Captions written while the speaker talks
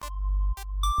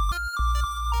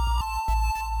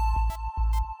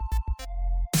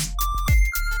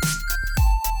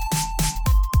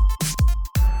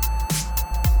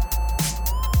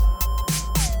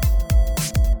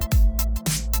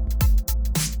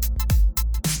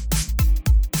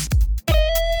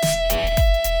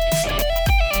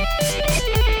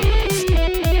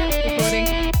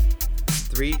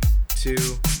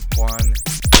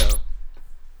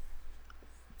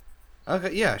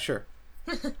Okay, yeah, sure.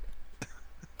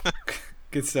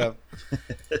 Good stuff.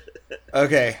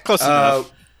 Okay. Close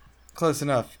enough. Close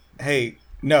enough. Hey,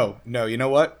 no, you know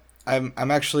what? I'm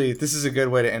actually, this is a good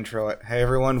way to intro it. Hey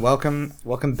everyone, welcome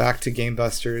back to Game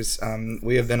Busters.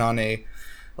 We have been on a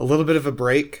little bit of a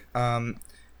break.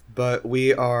 But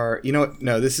we are, you know what?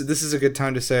 No, this is a good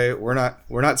time to say we're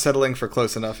not settling for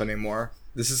close enough anymore.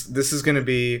 This is going to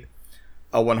be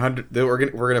a 100. We're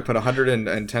gonna put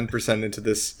 110% into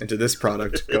this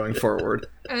product going forward.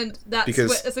 And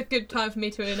that's a good time for me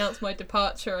to announce my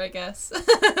departure, I guess.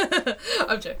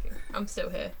 I'm joking. I'm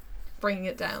still here, bringing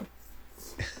it down.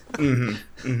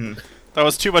 That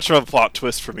was too much of a plot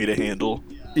twist for me to handle.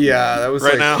 Yeah, that was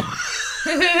right now.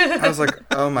 I was like,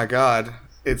 oh my god.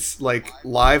 It's like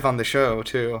live on the show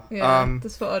too. Yeah,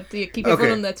 that's what I'd do. Keep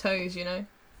everyone on their toes, you know.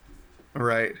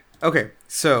 Right. Okay.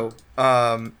 So,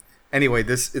 anyway,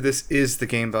 this is the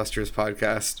Game Busters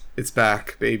podcast. It's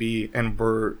back, baby, and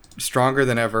we're stronger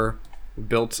than ever. We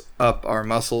built up our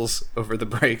muscles over the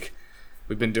break.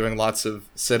 We've been doing lots of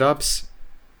sit-ups.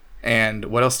 And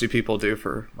what else do people do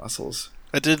for muscles?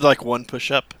 I did like one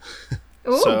push-up.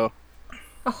 Ooh, so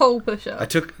a whole push-up. I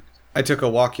took a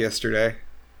walk yesterday.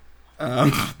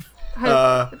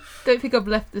 I don't think I've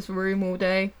left this room all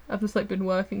day. I've just been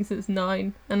working since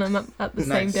 9, and I'm at the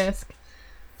same desk.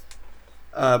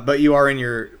 But you are in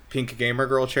your pink gamer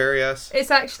girl chair, yes? It's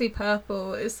actually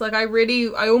purple. It's I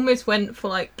almost went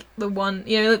for the one,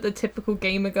 the typical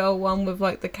gamer girl one with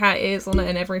the cat ears on it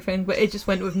and everything, but it just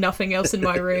went with nothing else in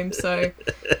my room, so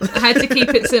I had to keep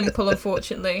it simple,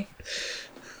 unfortunately.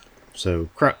 So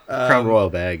Crown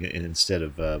Royal bag instead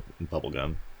of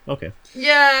bubblegum. Okay.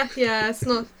 Yeah, it's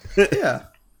not... Yeah.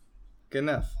 Good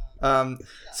enough.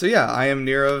 So yeah, I am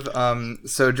Nirav.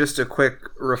 So just a quick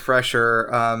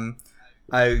refresher.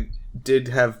 I did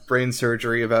have brain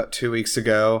surgery about 2 weeks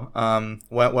ago.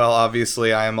 Went well,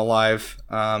 obviously. I am alive.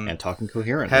 And talking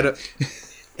coherently.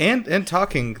 And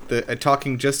talking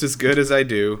just as good as I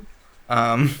do.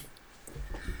 And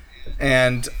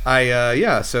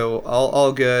so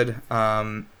all good.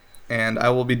 And I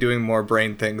will be doing more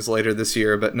brain things later this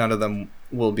year, but none of them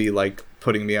will be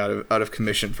putting me out of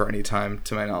commission for any time,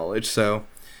 to my knowledge. So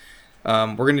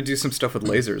we're gonna do some stuff with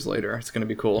lasers later. It's gonna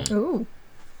be cool. Ooh.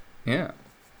 Yeah.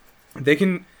 They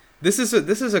can. This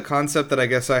is a concept that I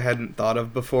guess I hadn't thought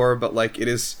of before, but it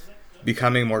is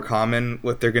becoming more common.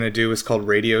 What they're gonna do is called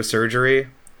radiosurgery,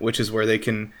 which is where they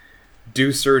can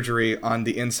do surgery on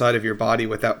the inside of your body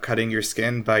without cutting your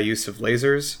skin by use of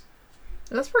lasers.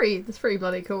 That's pretty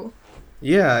bloody cool.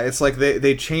 Yeah, it's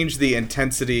they change the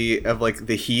intensity of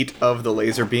the heat of the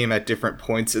laser beam at different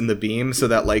points in the beam so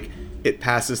that it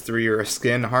passes through your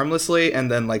skin harmlessly,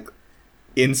 and then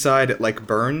inside it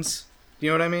burns. You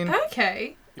know what I mean?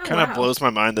 Okay. It kind of blows my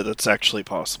mind that it's actually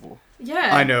possible.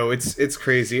 Yeah. I know, it's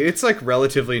crazy. It's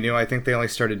relatively new. I think they only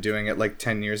started doing it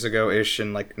 10 years ago-ish,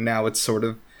 and now it's sort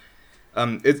of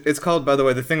it's called, by the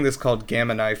way, the thing that's called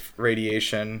gamma knife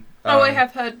radiation. I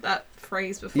have heard that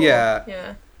phrase before.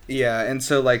 Yeah, and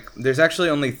so there's actually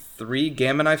only 3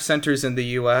 Gamma Knife centers in the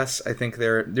U.S. I think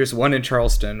there's one in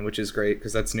Charleston, which is great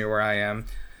because that's near where I am,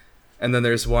 and then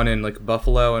there's one in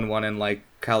Buffalo and one in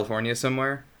California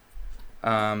somewhere.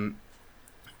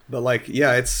 But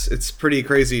yeah, it's pretty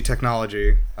crazy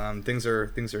technology. Things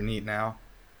are neat now.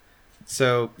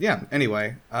 So yeah.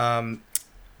 Anyway,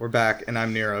 we're back, and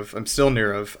I'm Nirav. I'm still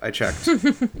Nirav. I checked.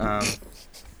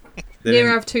 Nirav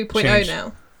 2.0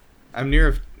 now. I'm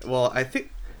Nirav. Well, I think.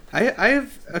 I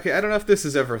have, okay, I don't know if this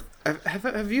is ever,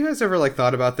 have you guys ever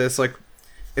thought about this?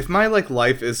 If my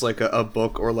life is a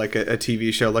book or a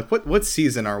TV show, what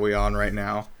season are we on right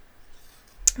now?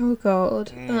 Oh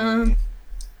god.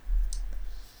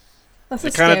 That's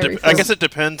a scary I guess it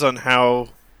depends on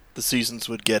how the seasons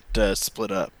would get split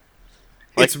up.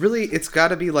 It's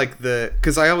gotta be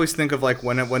because I always think of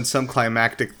when some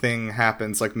climactic thing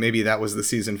happens, maybe that was the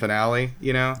season finale,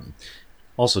 you know?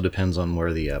 Also depends on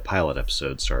where the pilot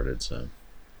episode started, so...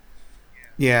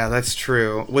 Yeah, that's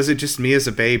true. Was it just me as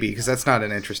a baby? Because that's not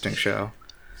an interesting show.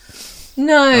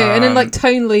 No, and then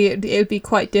tonally it would be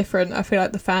quite different. I feel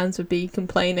the fans would be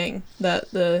complaining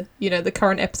that the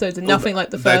current episodes are nothing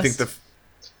like the first.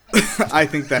 I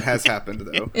think that has happened,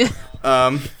 though.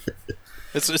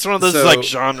 It's one of those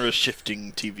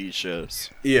genre-shifting TV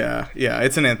shows. Yeah,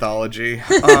 it's an anthology.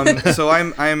 So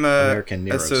I'm American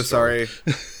Nirav so story.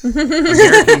 Sorry.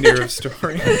 American Nirav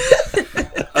story.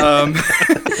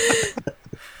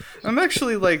 I'm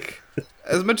actually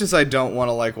as much as I don't want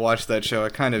to watch that show, I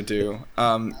kind of do.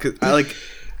 'Cause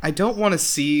I don't want to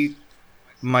see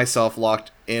myself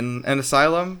locked in an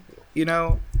asylum,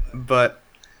 but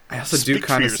I also do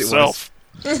kind of see yourself.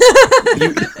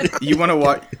 You want to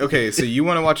watch? Okay, so you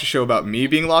want to watch a show about me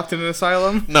being locked in an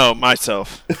asylum? No,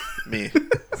 myself, me.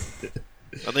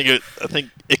 I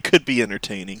think it could be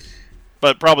entertaining,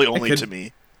 but probably only to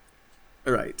me.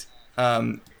 Right.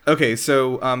 Okay,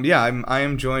 so yeah, I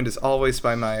am joined as always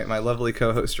by my lovely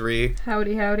co-host Ree,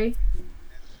 Howdy, howdy.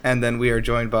 and then we are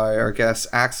joined by our guest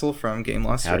Axel from Game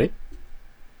Lost. Howdy.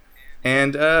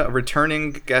 And a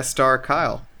returning guest star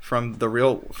Kyle from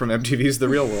MTV's The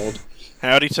Real World.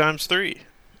 Howdy times 3.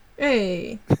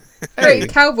 Hey. Hey. Great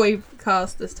cowboy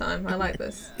cast this time. I like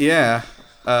this. Yeah.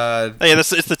 Hey, it's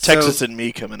the Texas in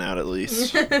me coming out at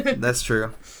least. That's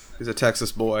true. He's a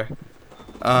Texas boy.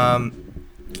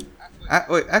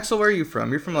 Wait, Axel, where are you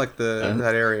from? You're from like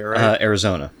that area, right?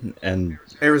 Arizona, and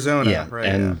Arizona, yeah, right?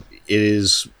 and it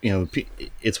is,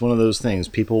 it's one of those things.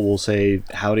 People will say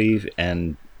howdy,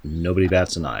 and nobody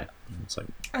bats an eye. It's like,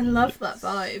 I love that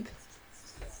vibe.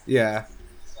 Yeah,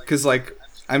 because like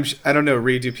I don't know,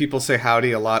 Ree, do people say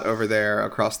howdy a lot over there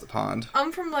across the pond?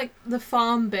 I'm from like the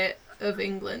farm bit of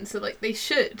England, so like they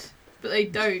should, but they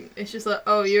don't. It's just like,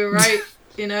 oh, you're right.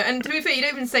 And to be fair, you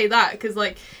don't even say that because,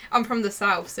 like, I'm from the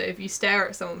south, so if you stare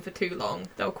at someone for too long,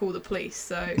 they'll call the police.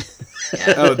 So,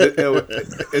 yeah.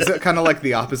 Is it kind of like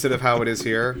the opposite of how it is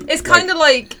here? It's kind of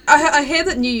like I hear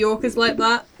that New York is like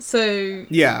that. So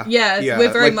yeah, we're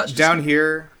very like, much down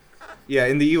here. Yeah,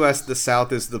 in the U.S., the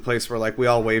South is the place where like we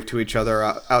all wave to each other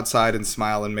outside and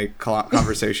smile and make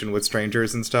conversation with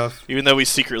strangers and stuff. Even though we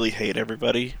secretly hate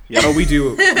everybody. Yeah. Oh, we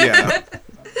do. Yeah.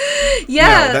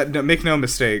 Yeah. No, make no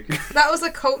mistake. That was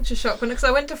a culture shock because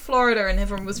I went to Florida and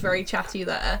everyone was very chatty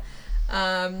there.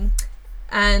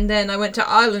 And then I went to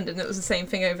Ireland and it was the same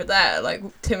thing over there. Like,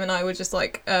 Tim and I were just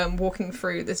like walking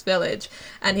through this village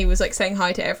and he was like saying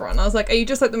hi to everyone. I was like, are you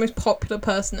just like the most popular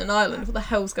person in Ireland? What the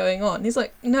hell's going on? And he's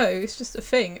like, no, it's just a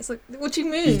thing. It's like, what do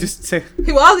you mean? You just say,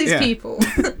 who are these people?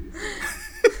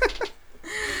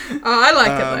 I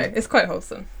like it though. It's quite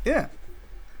wholesome. Yeah.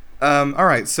 All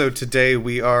right, so today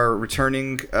we are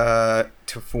returning to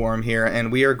form here,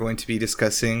 and we are going to be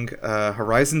discussing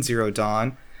Horizon Zero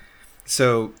Dawn.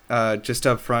 So, just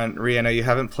up front, Rihanna, you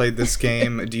haven't played this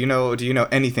game. Do you know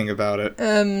anything about it?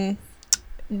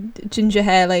 Ginger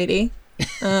hair lady.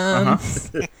 Uh-huh.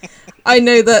 I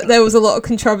know that there was a lot of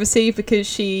controversy because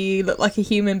she looked like a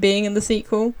human being in the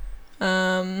sequel.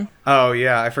 Oh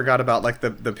yeah, I forgot about like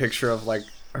the picture of like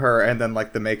her and then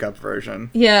like the makeup version.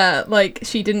 Yeah, like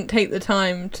she didn't take the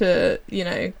time to, put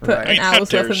Right. an How hour's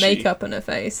dare worth of she. makeup on her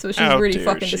face, which is How really dare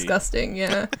fucking she. disgusting.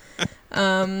 Yeah.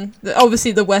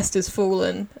 Obviously the West has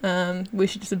fallen. We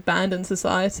should just abandon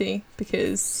society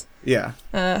because Yeah.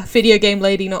 video game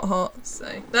lady not hot. So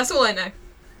that's all I know.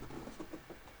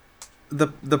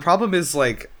 The problem is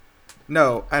like,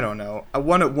 no, I don't know.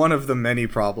 One of the many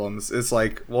problems is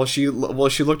like, she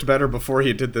looked better before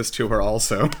he did this to her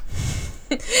also.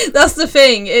 That's the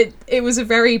thing. It was a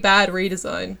very bad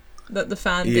redesign that the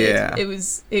fan did. Yeah. It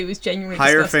was genuinely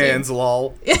Higher disgusting. fans,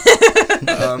 lol.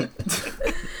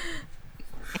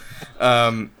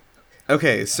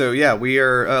 Okay, so yeah, we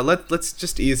are. Let's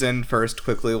just ease in first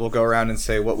quickly. We'll go around and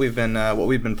say what we've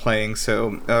been playing. So,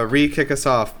 Ree, kick us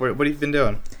off. What have you been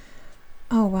doing?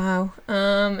 Oh wow.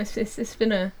 It's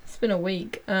been a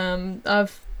week.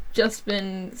 I've just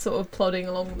been sort of plodding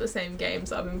along with the same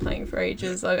games I've been playing for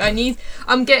ages.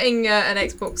 I'm getting an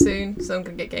Xbox soon, so I'm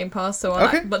gonna get Game Pass. So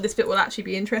but this bit will actually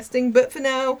be interesting. But for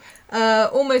now,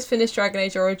 almost finished Dragon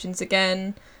Age Origins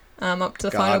again. Up to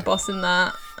the final boss in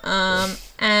that.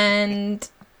 And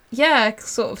yeah,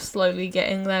 sort of slowly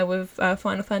getting there with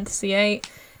Final Fantasy VIII.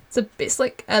 It's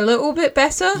like a little bit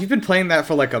better. You've been playing that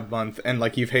for like a month, and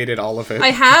like you've hated all of it.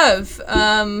 I have.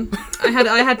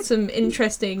 I had some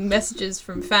interesting messages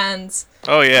from fans.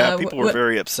 Oh yeah, people were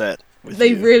very upset.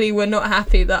 They really were not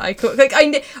happy that I could. Like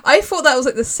I thought that was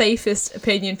like the safest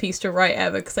opinion piece to write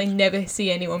ever because I never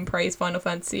see anyone praise Final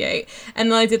Fantasy VIII,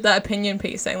 and then I did that opinion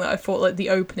piece saying that I thought like the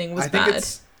opening was bad.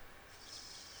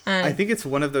 I think it's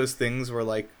one of those things where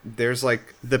like there's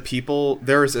like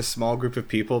there is a small group of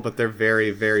people, but they're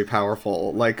very, very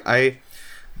powerful. Like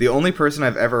the only person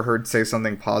I've ever heard say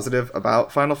something positive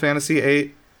about Final Fantasy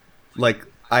VIII, like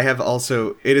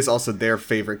it is also their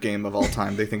favorite game of all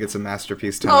time. They think it's a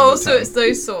masterpiece. 10 out of 10. So it's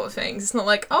those sort of things. It's not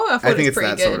like, I thought it was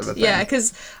pretty good. Sort of a thing. Yeah,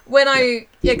 because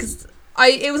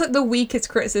it was like the weakest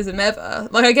criticism ever.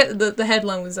 Like I get the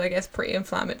headline was, I guess, pretty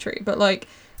inflammatory, but like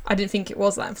I didn't think it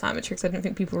was that inflammatory because I didn't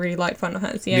think people really liked Final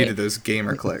Fantasy VIII. Needed those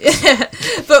gamer clicks. Yeah,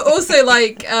 but also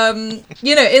like in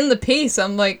the piece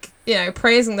I'm like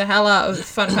praising the hell out of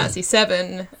Final Fantasy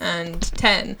 7 and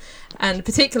 10. And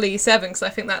particularly 7, because I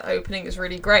think that opening is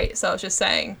really great. So I was just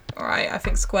saying, all right, I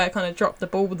think Square kind of dropped the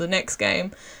ball with the next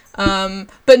game.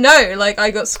 But no, like I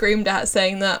got screamed at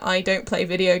saying that I don't play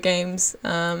video games.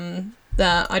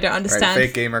 That I don't understand. Right,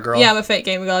 fake gamer girl. Yeah, I'm a fake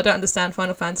gamer girl. I don't understand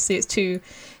Final Fantasy. It's too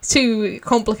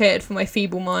complicated for my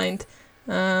feeble mind.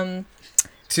 To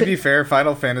be fair,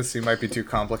 Final Fantasy might be too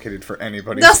complicated for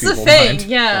anybody's That's the feeble thing, mind.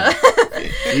 yeah.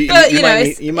 But you know,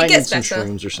 you might it need gets some better.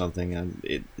 shrooms or something.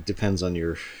 It depends on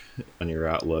your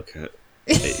outlook.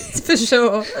 For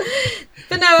sure.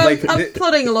 But no, I'm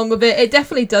plodding along with it. It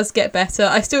definitely does get better.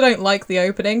 I still don't like the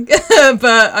opening,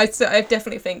 but I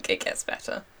definitely think it gets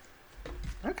better.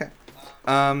 Okay.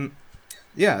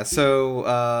 Yeah, so,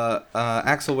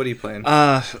 Axel, what are you playing?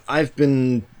 I've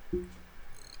been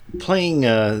playing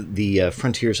the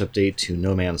Frontiers update to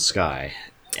No Man's Sky.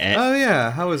 And Oh,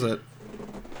 yeah, how is it?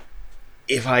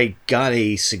 if I got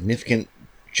a significant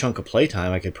chunk of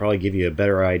playtime, I could probably give you a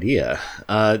better idea.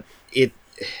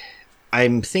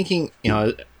 I'm thinking,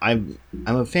 I'm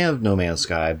a fan of No Man's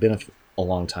Sky. I've been a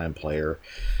long time player.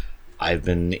 I've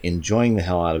been enjoying the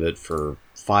hell out of it for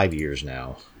 5 years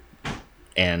now.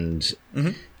 And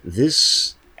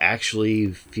this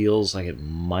actually feels like it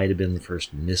might have been the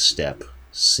first misstep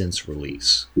since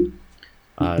release.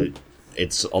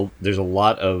 There's a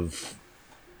lot of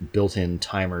built-in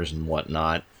timers and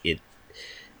whatnot.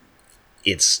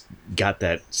 It's got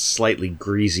that slightly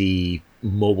greasy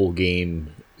mobile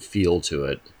game feel to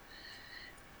it.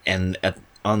 And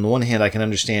on the one hand, I can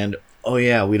understand, oh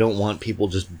yeah, we don't want people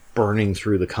just burning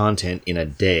through the content in a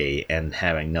day and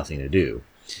having nothing to do.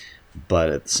 But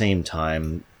at the same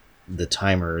time, the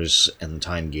timers and the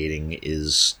time gating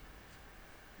is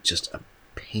just a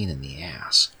pain in the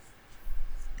ass.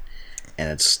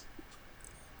 And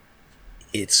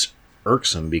it's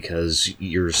irksome because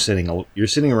you're sitting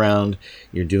around,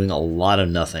 you're doing a lot of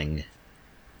nothing,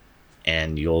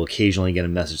 and you'll occasionally get a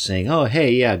message saying, "Oh,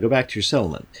 hey, yeah, go back to your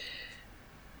settlement."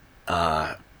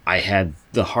 I had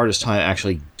the hardest time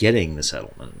actually getting the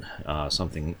settlement.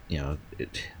 Something,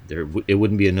 it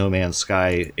wouldn't be a No Man's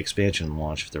Sky expansion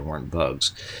launch if there weren't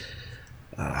bugs.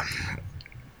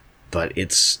 But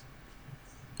it's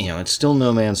still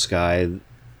No Man's Sky.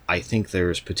 I think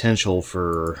there's potential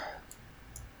for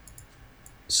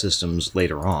systems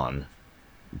later on,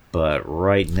 but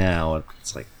right now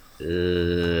it's like,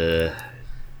 The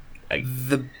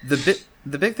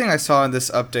big thing I saw in this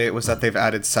update was that they've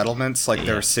added settlements, like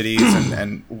there are cities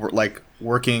and like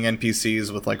working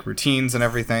NPCs with like routines and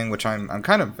everything, which I'm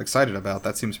kind of excited about.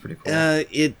 That seems pretty cool.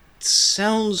 It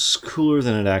sounds cooler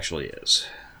than it actually is.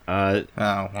 Right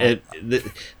now,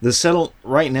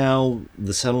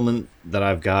 the settlement that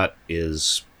I've got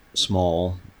is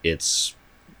small. It's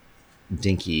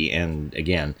dinky, and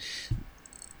again,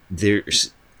 there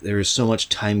is so much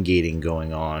time gating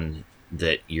going on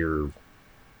that you're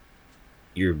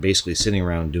basically sitting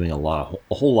around doing a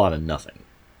whole lot of nothing.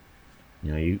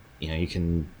 You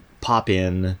can pop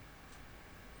in,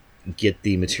 get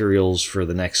the materials for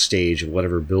the next stage of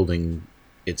whatever building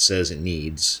it says it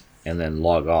needs, and then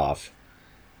log off.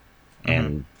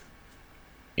 And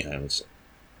you're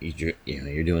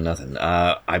doing nothing.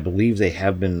 I believe they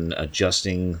have been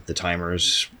adjusting the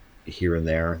timers here and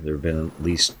there. There have been at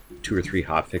least 2 or 3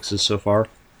 hot fixes so far.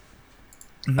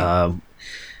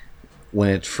 When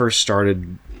it first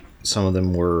started, some of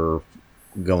them were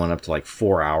going up to like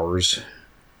 4 hours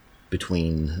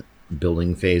between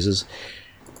building phases.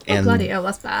 Oh, bloody hell,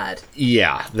 that's bad.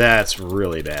 Yeah, that's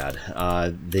really bad.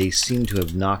 They seem to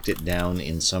have knocked it down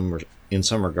in some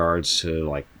regards to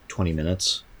like 20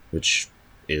 minutes, which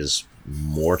is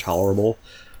more tolerable.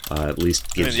 At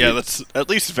least gives that's at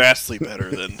least vastly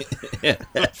better than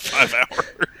 5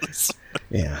 hours.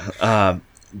 Yeah,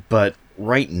 but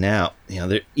right now,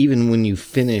 even when you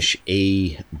finish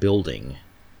a building,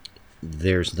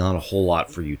 there's not a whole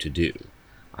lot for you to do.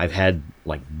 I've had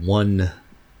like one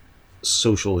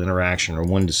social interaction or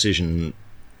one decision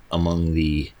among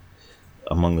the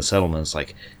settlements,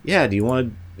 like, yeah, do you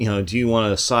want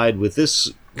to side with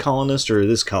this colonist or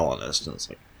this colonist? And it's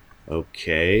like,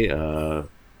 okay,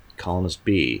 colonist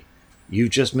B,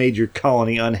 you've just made your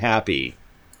colony unhappy.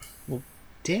 Well,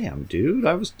 damn, dude,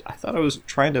 I thought I was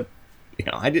trying to,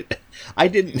 I didn't.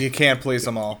 You can't please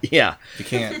them all. Yeah, you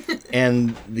can't.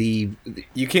 And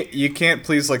you can't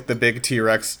please like the big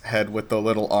T-Rex head with the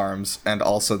little arms and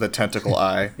also the tentacle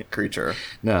eye creature.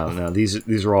 No,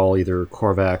 these are all either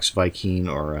Korvax,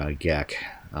 Vy'keen, or Gek.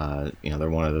 They're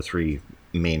one of the 3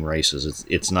 main races.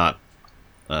 It's not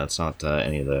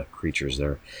any of the creatures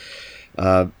there.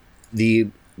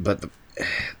 The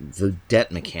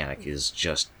debt mechanic is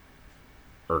just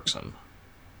irksome.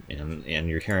 and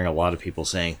you're hearing a lot of people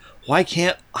saying, why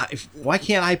can't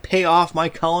I pay off my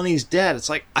colony's debt? It's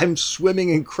like, I'm swimming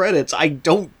in credits. I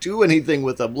don't do anything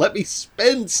with them. Let me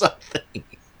spend something.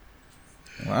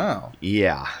 Wow.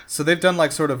 Yeah. So they've done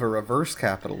like sort of a reverse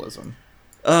capitalism.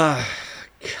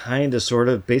 Kind of, sort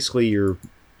of. Basically,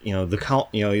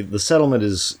 the settlement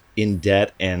is in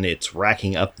debt, and it's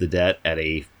racking up the debt at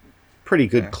a pretty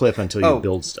good clip until you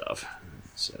build stuff.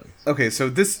 So. Okay, so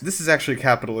this is actually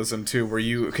capitalism too, where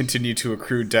you continue to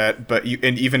accrue debt, but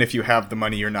even if you have the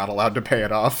money, you're not allowed to pay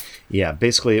it off. Yeah,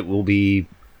 basically, it will be.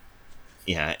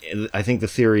 Yeah, I think the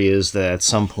theory is that at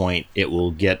some point it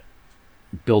will get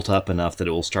built up enough that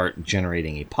it will start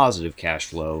generating a positive cash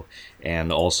flow,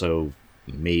 and also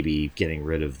maybe getting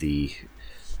rid of the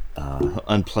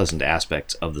unpleasant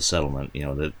aspects of the settlement,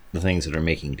 the things that are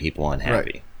making people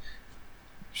unhappy. Right.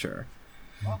 Sure.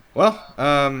 Well,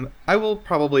 I will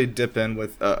probably dip in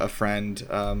with a friend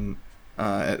in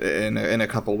a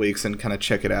couple weeks and kind of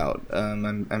check it out.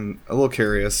 I'm a little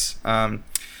curious.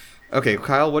 Okay,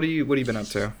 Kyle, what have you been up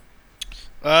to?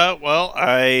 Well,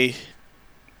 I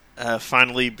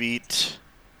finally beat.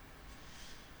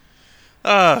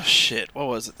 Oh shit! What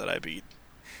was it that I beat?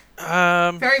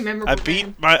 Very memorable.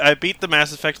 I beat the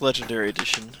Mass Effect Legendary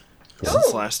Edition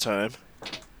since last time,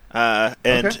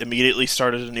 and immediately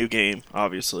started a new game.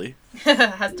 Obviously,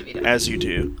 has to be done. As you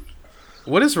do.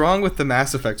 What is wrong with the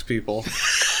Mass Effect people?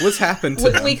 What's happened to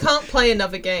them? We can't play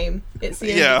another game. It's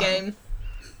the only game.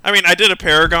 I mean, I did a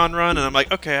Paragon run, and I'm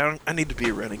like, okay, I need to be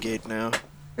a Renegade now.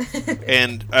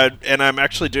 and I'm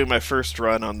actually doing my first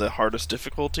run on the hardest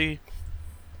difficulty.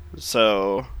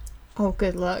 So. Oh,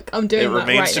 good luck! I'm doing that right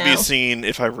now. It remains to be seen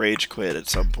if I rage quit at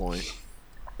some point.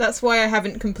 That's why I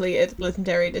haven't completed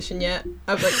Legendary Edition yet.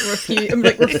 I'm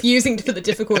refusing to put the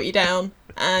difficulty down,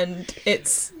 and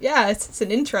it's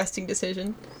an interesting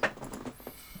decision.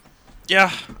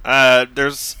 Yeah,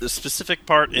 there's a specific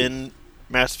part in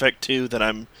Mass Effect 2 that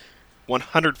I'm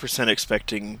 100%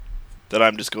 expecting that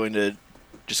I'm just going to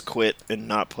quit and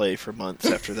not play for months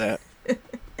after that.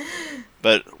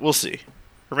 But we'll see.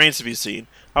 Remains to be seen.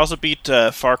 I also beat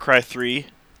Far Cry 3.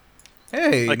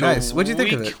 Hey, nice. What'd you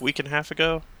think of it? Week and a half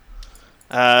ago.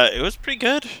 It was pretty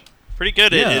good. Pretty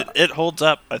good. Yeah. It holds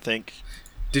up, I think.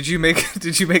 Did you make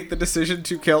the decision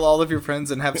to kill all of your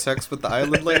friends and have sex with the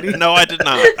island lady? No, I did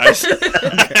not.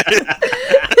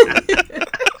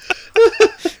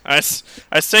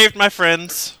 I saved my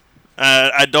friends.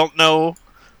 I don't know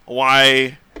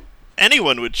why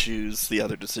anyone would choose the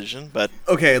other decision, but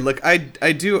okay, look, I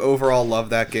do overall love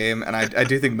that game, and I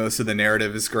do think most of the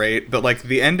narrative is great, but like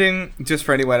the ending, just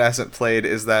for anyone who hasn't played,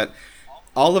 is that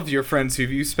all of your friends who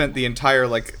you spent the entire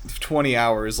like 20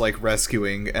 hours like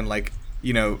rescuing and like,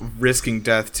 risking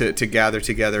death to gather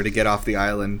together to get off the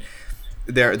island,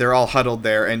 they're all huddled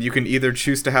there, and you can either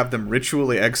choose to have them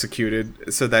ritually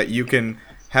executed so that you can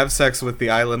have sex with the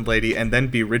island lady and then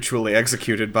be ritually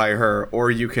executed by her,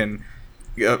 or you can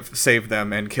save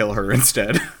them and kill her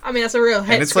instead. I mean, that's a real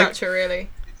head scratcher, like, really.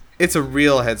 It's a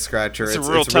real head scratcher. It's a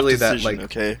real tough really decision, that, like,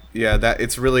 okay? Yeah, that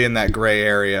it's really in that gray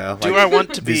area. Do I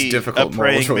want to be a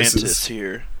praying mantis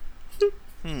here?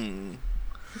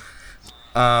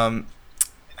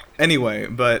 Anyway,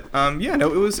 but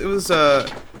it was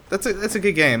that's a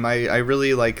good game. I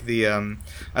really like the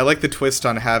I like the twist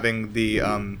on having the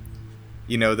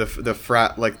the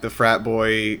frat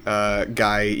boy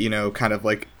guy, kind of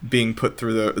like being put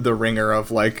through the ringer of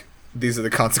like, these are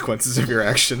the consequences of your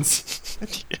actions.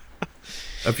 Yeah.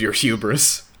 Of your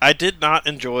hubris. I did not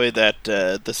enjoy that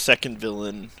the second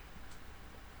villain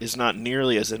is not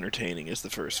nearly as entertaining as the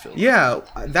first villain. Yeah,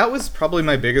 that was probably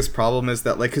my biggest problem, is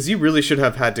that, like, because you really should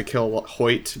have had to kill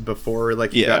Hoyt before,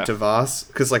 like, you got to Voss.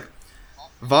 Because, like,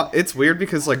 it's weird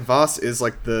because, like, Voss is,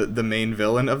 like, the main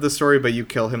villain of the story, but you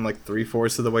kill him, like,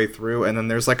 3/4 of the way through, and then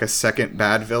there's, like, a second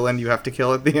bad villain you have to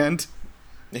kill at the end.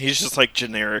 He's just, like,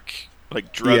 generic,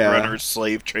 like, drug runner,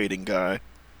 slave trading guy.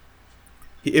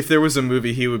 If there was a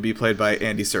movie, he would be played by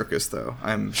Andy Serkis, though.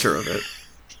 I'm sure of it.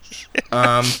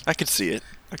 I could see it.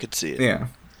 Yeah.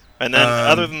 And then,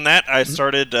 other than that, I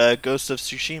started Ghost of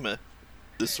Tsushima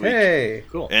this week. Hey,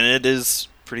 cool. And it is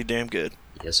pretty damn good.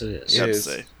 Yes, it is. It is.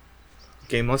 Say.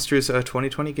 Game Luster's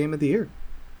 2020 Game of the Year.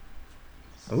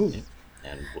 Ooh.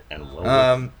 And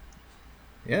well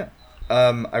yeah.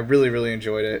 I really, really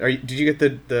enjoyed it. Did you get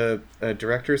the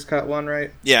director's cut one,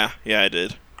 right? Yeah, I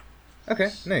did. Okay,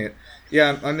 neat.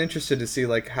 Yeah, I'm interested to see,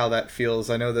 like, how that feels.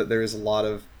 I know that there's a lot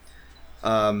of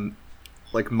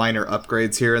like minor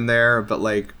upgrades here and there, but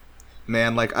like,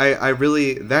 man, like I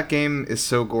really, that game is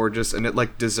so gorgeous, and it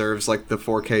like deserves like the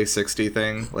 4K 60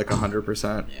 thing, like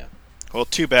 100%. Yeah. Well,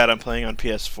 too bad I'm playing on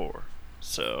PS4.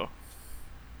 So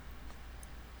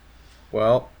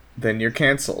Well, then you're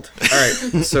canceled. All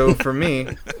right. So for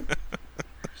me,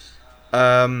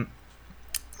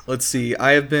 let's see.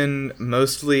 I have been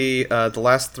mostly the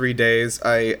last 3 days.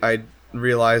 I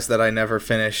realized that I never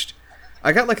finished.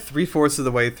 I got like 3/4 of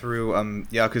the way through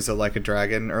Yakuza Like a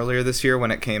Dragon earlier this year when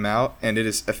it came out, and it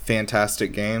is a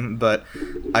fantastic game. But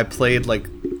I played like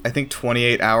I think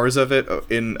 28 hours of it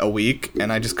in a week,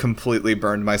 and I just completely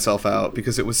burned myself out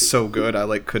because it was so good. I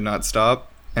like could not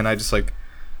stop, and I just like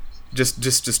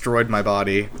just destroyed my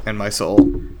body and my soul.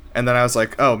 And then I was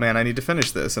like, oh man, I need to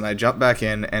finish this, and I jumped back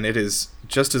in, and it is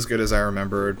just as good as I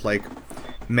remembered. Like,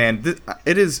 man,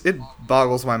 it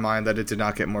boggles my mind that it did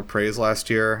not get more praise last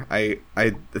year. I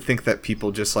think that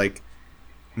people just like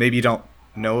maybe don't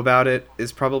know about it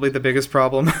is probably the biggest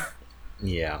problem.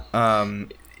 Yeah.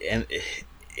 And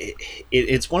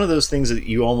it's one of those things that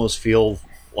you almost feel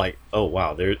like, oh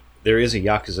wow, there is a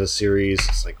Yakuza series.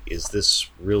 It's like, is this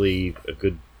really a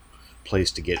good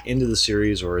place to get into the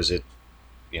series, or is it,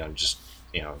 just,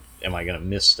 am I going to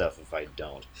miss stuff if I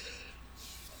don't?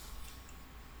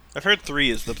 I've heard 3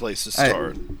 is the place to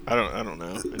start. I don't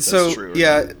know if that's so true or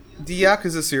yeah, not. the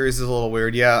Yakuza series is a little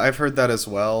weird. Yeah, I've heard that as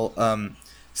well.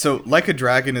 So Like a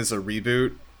Dragon is a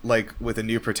reboot, like with a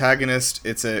new protagonist.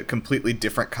 It's a completely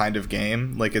different kind of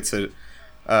game. Like it's a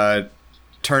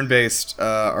turn-based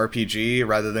RPG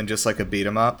rather than just like a beat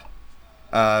 'em up.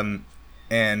 And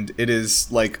it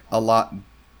is like a lot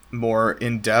more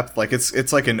in depth. Like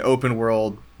it's like an open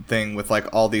world thing with like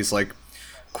all these like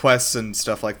quests and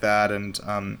stuff like that, and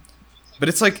but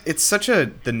it's like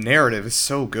the narrative is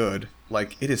so good.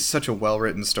 Like it is such a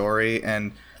well-written story,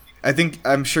 and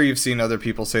I'm sure you've seen other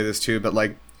people say this too, but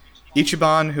like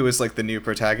Ichiban, who is like the new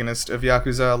protagonist of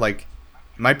Yakuza, like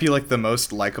might be like the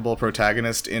most likable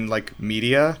protagonist in like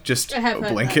media, just a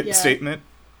blanket statement.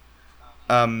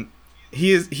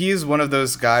 He is one of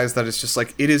those guys that is just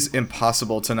like, it is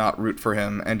impossible to not root for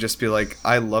him and just be like,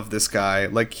 I love this guy.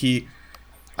 Like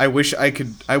I wish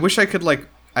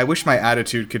my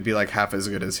attitude could be like half as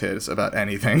good as his about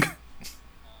anything.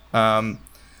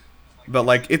 But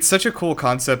like, it's such a cool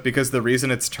concept because the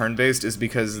reason it's turn-based is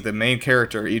because the main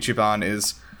character, Ichiban,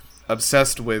 is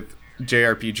obsessed with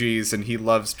JRPGs and he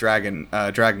loves Dragon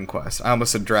Quest. I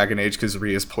almost said Dragon Age because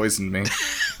Ria's poisoned me.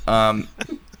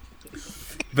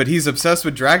 But he's obsessed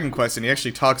with Dragon Quest, and he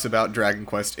actually talks about Dragon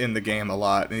Quest in the game a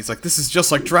lot. And he's like, this is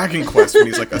just like Dragon Quest, when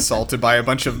he's like assaulted by a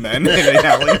bunch of men in an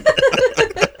alley.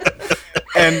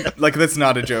 And like, that's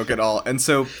not a joke at all. And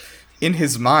so in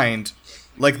his mind,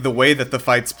 like the way that the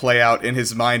fights play out in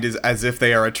his mind is as if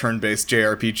they are a turn-based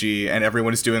JRPG, and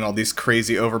everyone is doing all these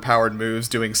crazy overpowered moves,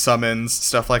 doing summons,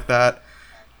 stuff like that.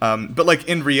 But like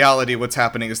in reality, what's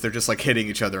happening is they're just like hitting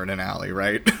each other in an alley,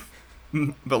 right?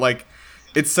 But like,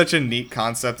 it's such a neat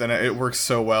concept, and it works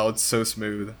so well. It's so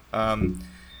smooth. And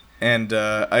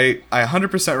I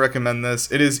 100% recommend this.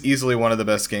 It is easily one of the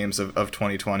best games of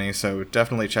 2020, so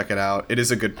definitely check it out. It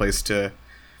is a good place to...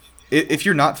 If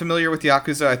you're not familiar with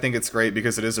Yakuza, I think it's great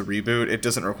because it is a reboot. It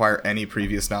doesn't require any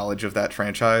previous knowledge of that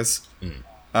franchise.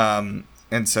 And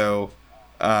so,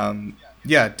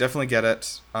 yeah, definitely get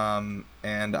it. And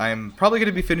I'm probably going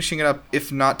to be finishing it up,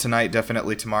 if not tonight,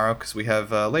 definitely tomorrow, because we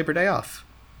have Labor Day off.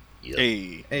 Yep.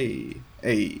 Hey.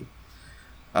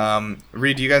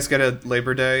 Reed, do you guys get a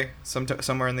Labor Day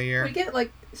somewhere in the year? We get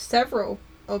like several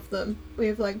of them. We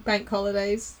have like bank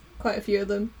holidays, quite a few of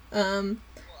them.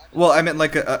 Well, I meant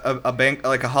like a bank,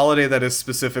 like a holiday that is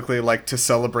specifically like to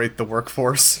celebrate the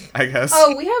workforce, I guess.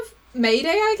 Oh, we have May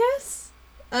Day, I guess.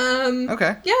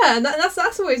 Okay. Yeah,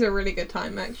 that's always a really good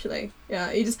time, actually.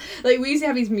 Yeah, you just like, we usually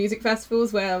have these music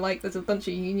festivals where like there's a bunch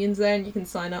of unions there and you can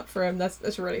sign up for them.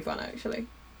 That's really fun, actually.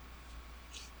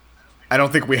 I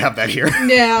don't think we have that here.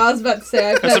 Yeah, I was about to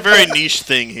say. That's a very niche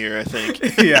thing here, I think.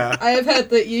 Yeah. I have heard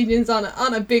that unions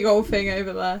aren't a big old thing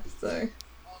over there, so...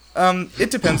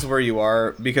 It depends where you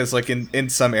are, because like in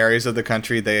some areas of the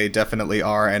country they definitely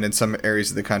are, and in some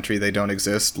areas of the country they don't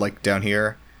exist, like down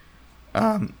here.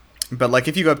 But like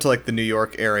if you go up to like the New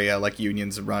York area, like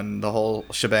unions run the whole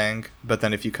shebang, but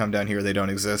then if you come down here they don't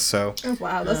exist, so... Oh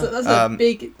wow, that's a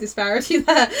big disparity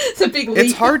there. It's a big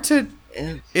leap.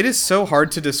 It is so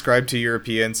hard to describe to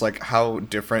Europeans like how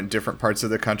different parts of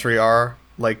the country are.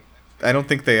 Like, I don't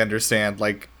think they understand.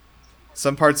 Like,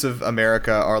 some parts of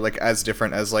America are like as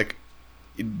different as like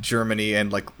Germany and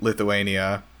like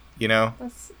Lithuania, you know?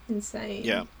 That's insane.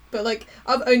 Yeah. But like,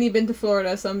 I've only been to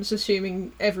Florida, so I'm just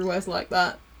assuming everywhere's like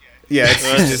that. Yeah,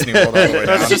 it's Disney World all the way down.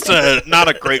 That's just not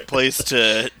a great place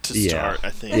to start, I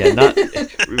think. Yeah,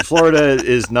 Florida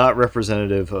is not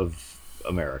representative of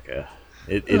America.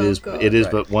 It is God. It is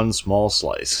but one small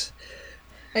slice.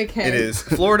 Okay. It is.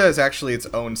 Florida is actually its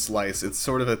own slice. It's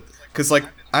sort of a because like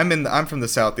I'm from the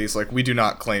southeast. Like we do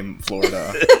not claim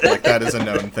Florida. Like that is a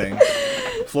known thing.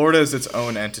 Florida is its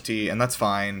own entity, and that's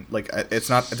fine. Like it's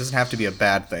not. It doesn't have to be a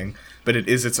bad thing, but it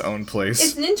is its own place.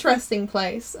 It's an interesting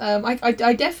place.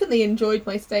 I definitely enjoyed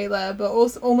my stay there, but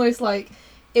also almost like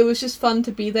it was just fun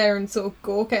to be there and sort of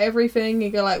gawk at everything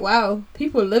and go like, wow,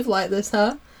 people live like this,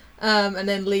 huh? And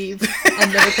then leave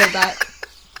and never come back.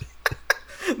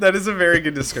 That is a very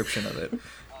good description of it.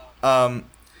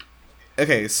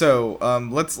 Okay, so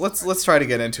let's try to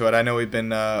get into it. I know we've been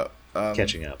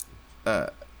Catching up.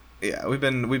 Yeah, we've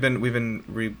been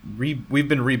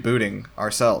rebooting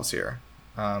ourselves here,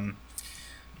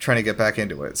 trying to get back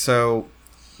into it. So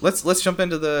let's jump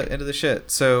into the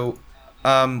shit. So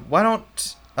why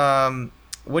don't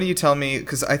what do you tell me?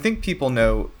 Because I think people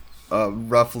know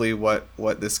roughly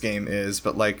what this game is,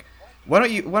 but like. Why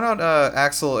don't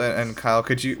Axel and Kyle,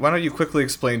 why don't you quickly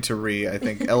explain to Ree, I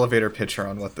think, elevator pitch her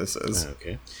on what this is.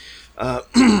 Okay.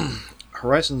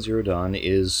 Horizon Zero Dawn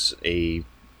is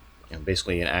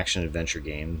basically an action-adventure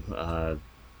game.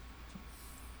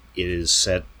 It is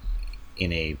set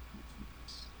in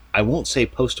I won't say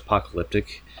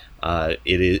post-apocalyptic.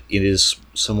 It is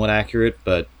somewhat accurate,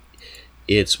 but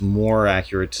it's more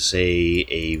accurate to say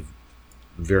a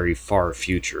very far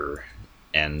future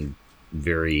and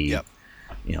very,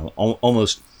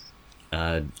 almost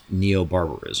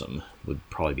neo-barbarism would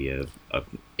probably be a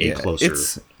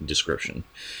closer description.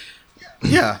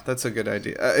 Yeah, that's a good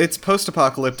idea. It's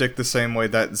post-apocalyptic the same way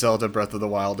that Zelda Breath of the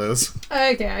Wild is.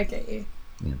 Okay, I get you.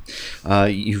 Yeah.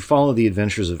 You follow the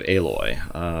adventures of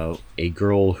Aloy, a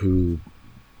girl who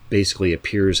basically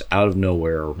appears out of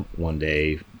nowhere one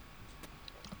day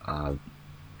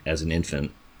as an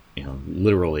infant,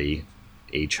 literally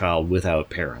a child without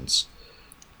parents,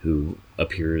 who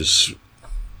appears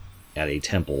at a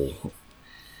temple,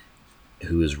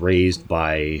 who is raised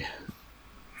by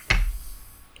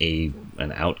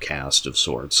an outcast of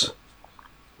sorts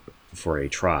for a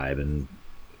tribe, and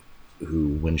who,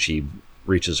 when she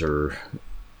reaches her,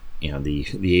 the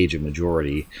age of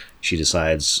majority, she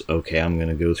decides, okay, I'm going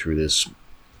to go through this,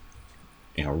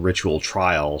 ritual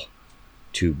trial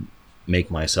to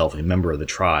make myself a member of the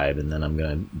tribe, and then I'm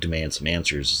going to demand some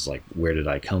answers. It's like, where did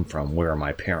I come from? Where are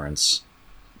my parents?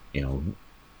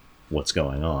 What's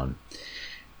going on?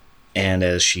 And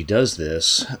as she does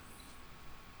this,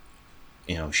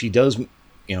 she does,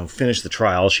 finish the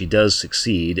trial. She does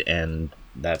succeed, and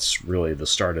that's really the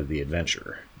start of the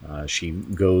adventure. She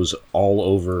goes all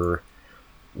over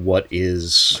what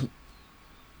is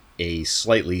a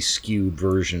slightly skewed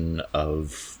version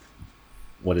of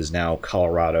what is now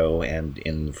Colorado, and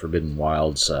in the Forbidden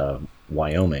Wilds,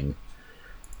 Wyoming,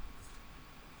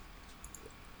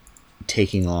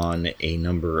 taking on a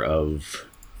number of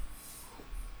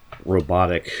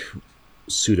robotic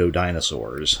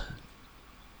pseudo-dinosaurs,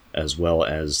 as well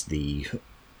as the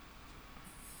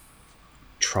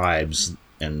tribes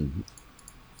and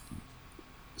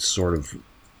sort of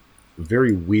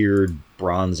very weird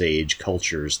Bronze Age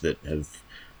cultures that have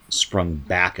sprung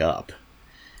back up.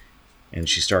 And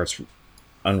she starts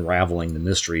unraveling the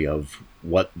mystery of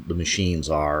what the machines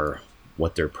are,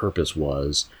 what their purpose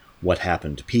was, what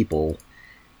happened to people.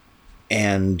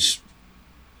 And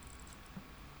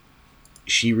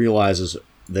she realizes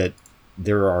that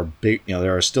there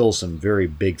are still some very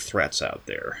big threats out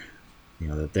there.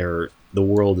 That the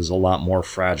world is a lot more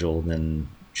fragile than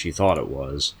she thought it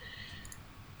was.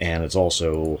 And it's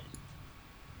also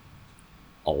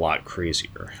a lot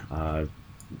crazier.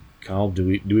 Kyle,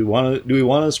 do we want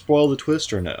to spoil the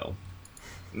twist or no?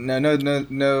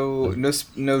 No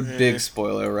big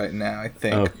spoiler right now, I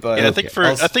think. Okay. But yeah, I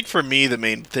think for me the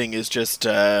main thing is just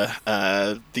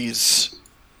these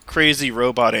crazy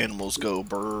robot animals go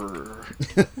brrr.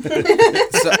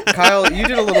 So, Kyle, you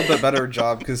did a little bit better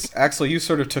job because Axel, you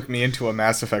sort of took me into a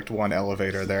Mass Effect 1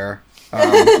 elevator there,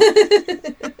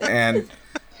 and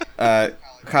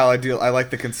Kyle, I like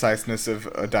the conciseness of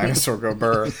a dinosaur go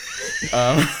burr.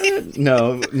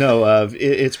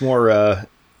 It's more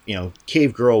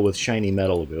cave girl with shiny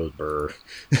metal goes burr.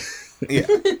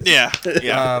 Yeah.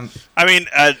 I mean,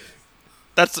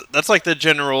 that's like the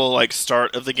general like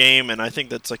start of the game, and I think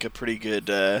that's like a pretty good,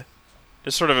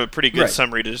 just sort of a pretty good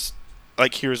summary to just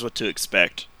like here's what to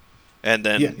expect, and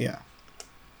then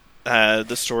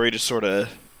the story just sort of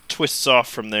twists off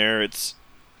from there. It's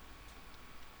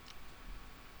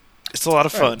a lot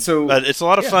of fun. It's a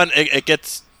lot of fun. It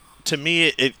gets, to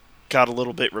me, it got a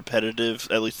little bit repetitive,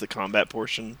 at least the combat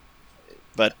portion.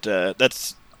 But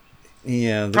that's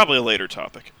probably a later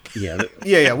topic. Yeah.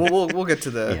 We'll get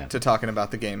to to talking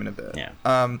about the game in a bit. Yeah.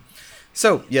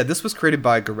 So, yeah, this was created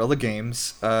by Guerrilla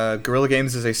Games. Guerrilla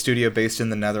Games is a studio based in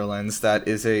the Netherlands that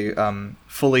is a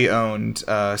fully owned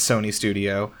Sony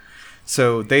studio.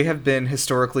 So they have been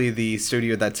historically the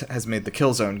studio that has made the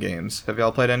Killzone games. Have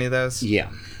y'all played any of those? Yeah.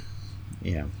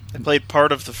 I played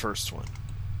part of the first one.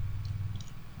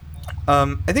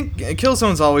 I think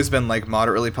Killzone's always been like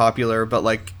moderately popular, but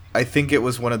like I think it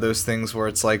was one of those things where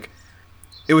it's like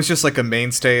it was just like a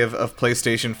mainstay of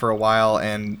PlayStation for a while,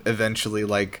 and eventually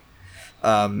like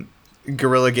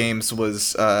Guerrilla Games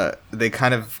was they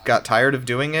kind of got tired of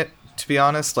doing it, to be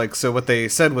honest. Like, so what they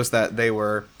said was that they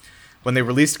were, when they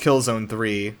released Killzone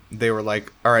 3, they were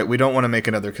like, all right, we don't want to make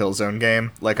another Killzone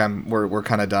game. Like, we're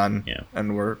kind of done. Yeah.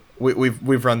 And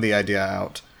we've run the idea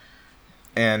out.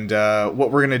 And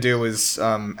what we're going to do is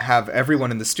have everyone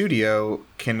in the studio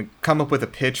can come up with a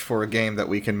pitch for a game that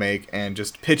we can make and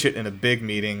just pitch it in a big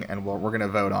meeting, and we're going to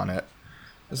vote on it.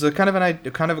 It's a kind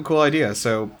of a cool idea.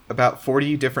 So about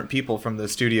 40 different people from the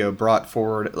studio brought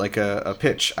forward like a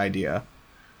pitch idea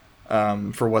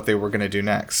for what they were going to do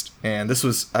next. And this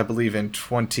was, I believe, in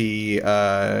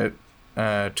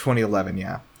 2011,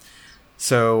 yeah.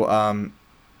 So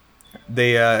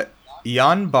they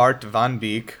Jan Bart van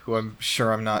Beek, who I'm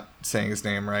sure I'm not saying his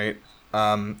name right,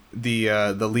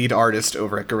 the lead artist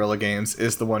over at Guerrilla Games,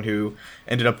 is the one who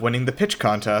ended up winning the pitch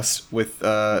contest with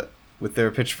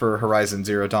their pitch for Horizon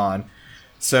Zero Dawn.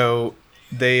 So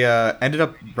they ended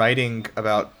up writing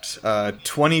about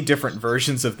 20 different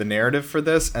versions of the narrative for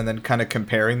this, and then kind of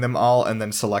comparing them all, and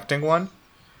then selecting one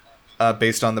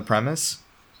based on the premise.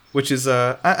 Which is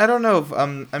I don't know if, I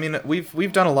mean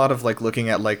we've done a lot of like looking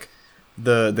at like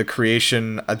the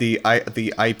creation, the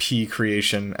IP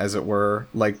creation, as it were,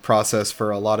 like process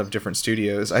for a lot of different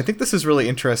studios. I think this is really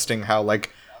interesting how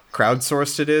like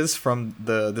crowdsourced it is from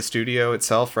the studio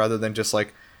itself, rather than just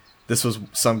like this was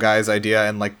some guy's idea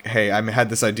and like, hey, I had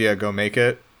this idea, go make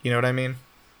it. You know what I mean?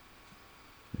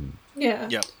 Yeah.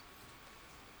 Yep.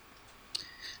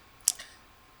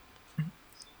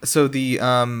 So the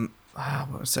one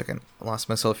second, I lost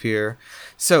myself here.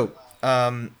 So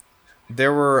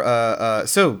there were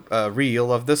Ree, you'll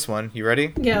love this one. You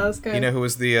ready? Yeah, let's go. You know who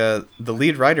was the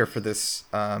lead writer for this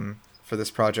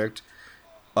project?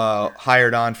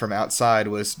 Hired on from outside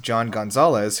was John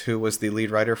Gonzalez, who was the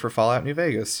lead writer for Fallout New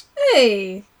Vegas.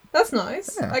 Hey, that's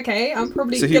nice. Yeah. Okay, I'm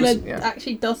probably So gonna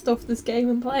actually dust off this game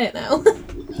and play it now.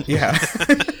 Yeah.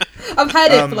 I've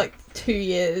had it for like 2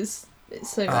 years.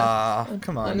 It's so bad.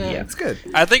 Come I on. know. Yeah, it's good.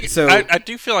 I think So- I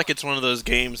do feel like it's one of those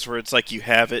games where it's like you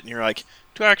have it and you're like,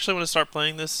 do I actually want to start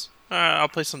playing this? I'll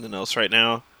play something else right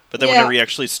now. But then Yeah. whenever you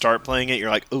actually start playing it, you're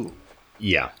like, ooh,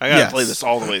 Yeah. I gotta Yes. play this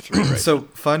all the way through. Right? So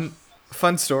fun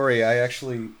story. I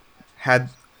actually had.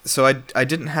 So I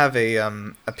didn't have a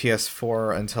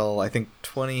PS4 until I think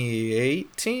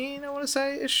 2018. I want to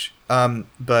say ish.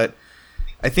 But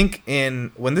I think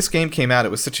when this game came out, it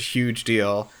was such a huge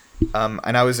deal.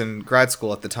 And I was in grad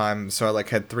school at the time, so I like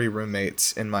had 3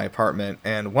 roommates in my apartment,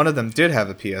 and one of them did have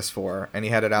a PS4, and he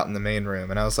had it out in the main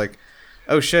room, and I was like,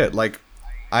 oh shit, like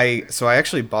I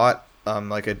actually bought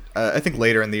I think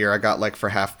later in the year I got like for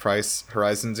half price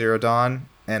Horizon Zero Dawn,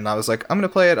 and I was like, I'm gonna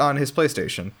play it on his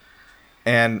PlayStation,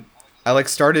 and I like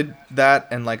started that,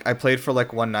 and like I played for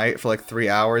like one night for like 3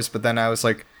 hours, but then I was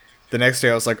like, the next day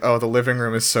I was like, oh, the living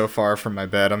room is so far from my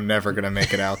bed, I'm never gonna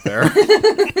make it out there.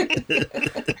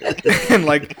 And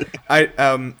like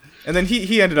and then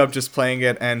he ended up just playing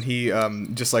it, and he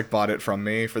just like bought it from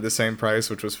me for the same price,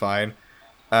 which was fine.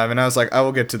 And I was like, I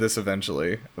will get to this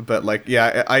eventually. But like,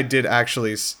 yeah, I did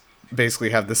actually basically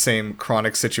have the same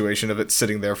chronic situation of it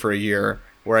sitting there for a year,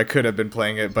 where I could have been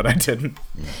playing it, but I didn't.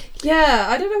 Yeah,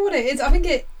 I don't know what it is. I think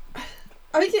it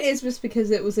is just because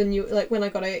it was a new, like when I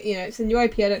got it, it's a new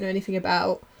IP I don't know anything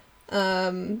about.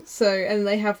 And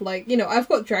they have like, I've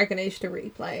got Dragon Age to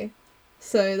replay.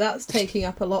 So that's taking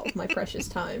up a lot of my precious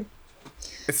time.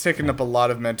 It's taken up a lot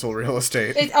of mental real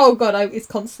estate. It's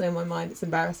constantly on my mind. It's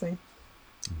embarrassing.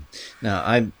 Now,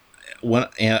 I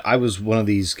was one of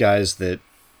these guys that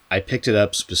I picked it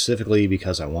up specifically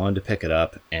because I wanted to pick it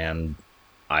up, and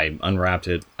I unwrapped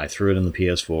it, I threw it in the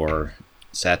PS4,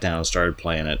 sat down and started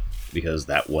playing it, because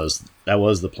that was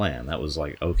the plan. That was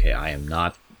like, okay, I am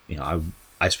not,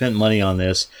 I spent money on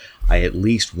this, I at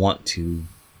least want to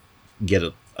get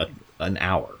an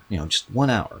hour, just 1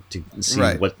 hour to see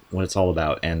Right. what it's all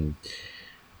about, and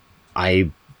I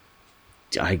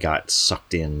got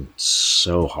sucked in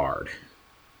so hard.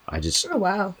 Oh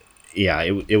wow. Yeah,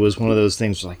 it was one of those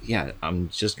things like, yeah, I'm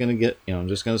just going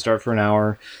to start for an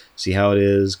hour, see how it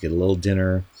is, get a little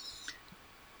dinner.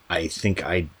 I think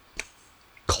I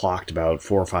clocked about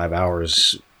 4 or 5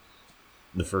 hours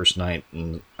the first night,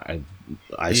 and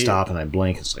I stop and I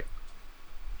blink. It's like,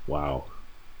 wow,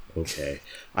 okay,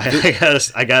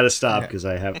 I gotta stop because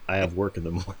I have work in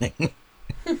the morning.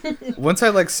 Once I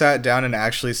like sat down and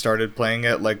actually started playing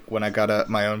it, like when I got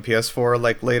my own PS4,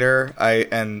 like later,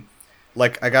 I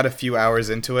got a few hours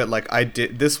into it. Like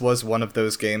this was one of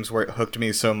those games where it hooked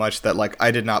me so much that like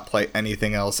I did not play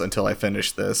anything else until I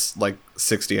finished this, like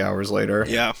 60 hours later.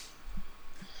 Yeah.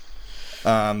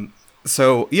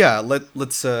 So yeah,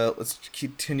 let's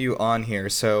continue on here.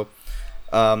 So,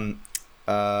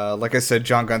 like I said,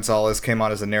 John Gonzalez came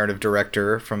on as a narrative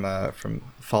director from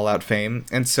Fallout fame,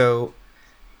 and so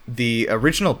the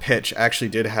original pitch actually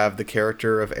did have the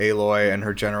character of Aloy and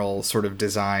her general sort of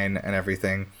design and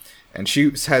everything, and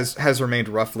she has remained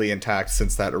roughly intact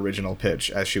since that original pitch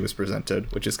as she was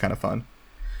presented, which is kind of fun.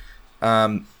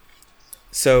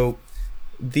 So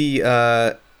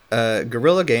the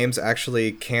Guerrilla Games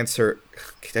actually Did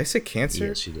I say cancer?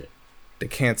 Yes, you did. They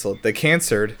canceled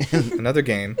another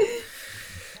game.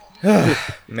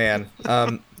 Man.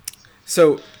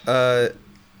 So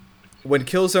when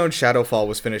Killzone Shadowfall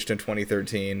was finished in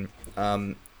 2013,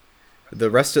 the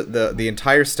rest of the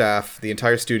entire staff, the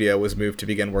entire studio was moved to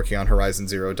begin working on Horizon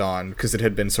Zero Dawn because it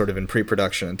had been sort of in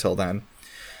pre-production until then.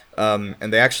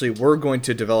 And they actually were going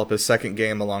to develop a second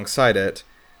game alongside it.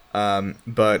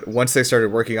 But once they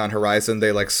started working on Horizon,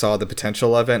 they like saw the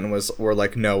potential of it and were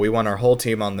like, no, we want our whole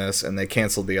team on this, and they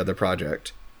canceled the other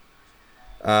project.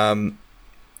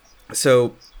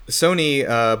 So Sony,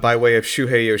 by way of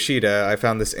Shuhei Yoshida, I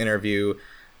found this interview,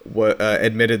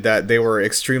 admitted that they were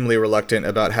extremely reluctant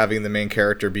about having the main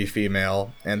character be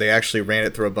female, and they actually ran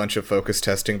it through a bunch of focus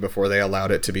testing before they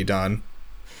allowed it to be done.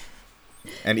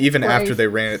 And even after they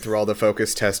ran it through all the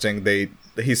focus testing,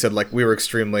 he said, like, we were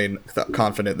extremely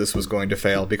confident this was going to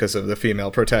fail because of the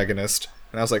female protagonist.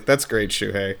 And I was like, that's great,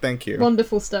 Shuhei. Thank you.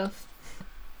 Wonderful stuff.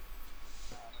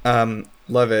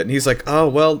 Love it. And he's like, oh,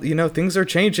 well, things are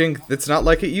changing. It's not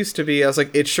like it used to be. I was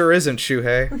like, it sure isn't,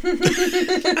 Shuhei.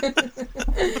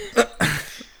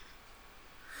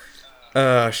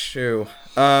 Shoo.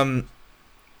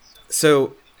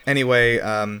 So, anyway,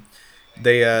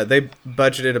 they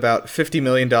budgeted about $50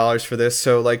 million for this,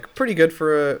 so, like, pretty good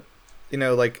for a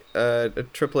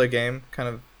AAA game,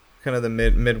 kind of the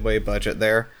midway budget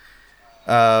there.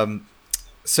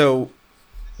 So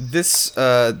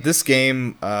this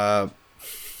game, I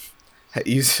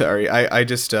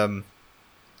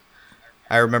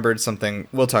remembered something.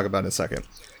 We'll talk about in a second.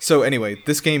 So anyway,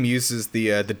 this game uses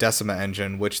the Decima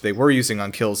engine, which they were using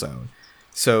on Killzone.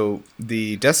 So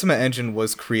the Decima engine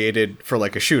was created for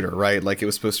like a shooter, right? Like it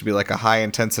was supposed to be like a high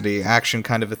intensity action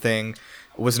kind of a thing.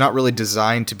 It was not really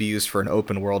designed to be used for an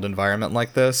open world environment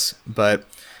like this, but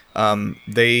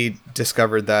they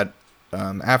discovered that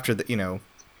after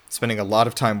spending a lot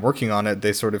of time working on it,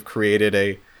 they sort of created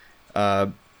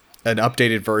an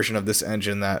updated version of this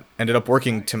engine that ended up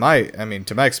working to my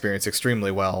experience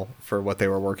extremely well for what they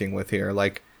were working with here.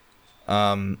 Like,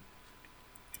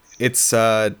 it's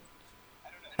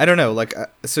I don't know, like,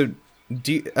 so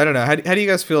I don't know, how do you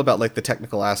guys feel about like the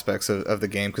technical aspects of the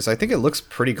game? Because I think it looks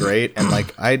pretty great, and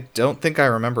like I don't think I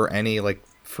remember any like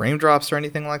frame drops or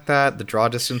anything like that. The draw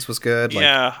distance was good.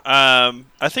 Yeah,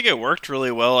 I think it worked really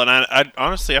well, and I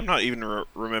honestly I'm not even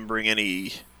remembering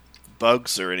any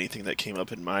bugs or anything that came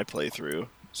up in my playthrough.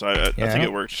 So I think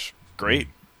it worked great,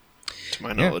 to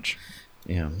my knowledge.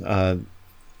 Yeah,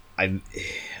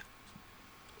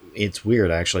 it's weird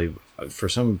actually. For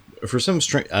some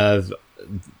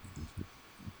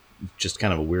just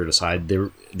kind of a weird aside,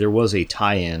 there was a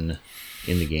tie-in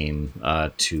in the game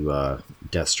to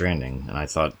Death Stranding, and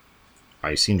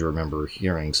I seem to remember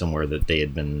hearing somewhere that they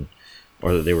had been,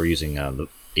 or that they were using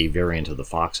a variant of the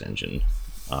Fox engine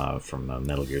from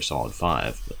Metal Gear Solid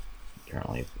 5, but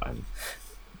apparently I'm...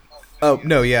 Oh,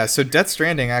 no, yeah, so Death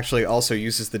Stranding actually also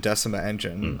uses the Decima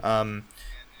engine.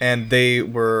 And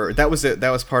that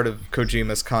was part of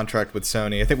Kojima's contract with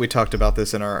Sony. I think we talked about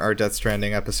this in our Death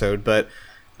Stranding episode, but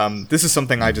this is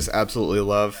something I just absolutely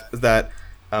love, that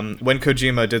when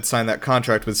Kojima did sign that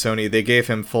contract with Sony, they gave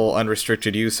him full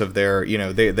unrestricted use of their,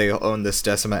 they own this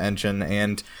Decima engine,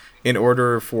 and in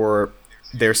order for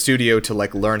their studio to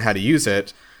like learn how to use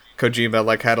it, Kojima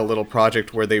like had a little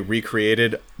project where they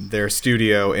recreated their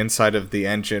studio inside of the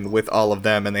engine with all of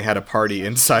them, and they had a party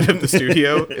inside of the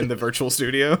studio in the virtual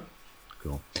studio.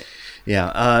 Cool.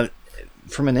 Yeah.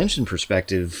 From an engine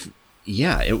perspective,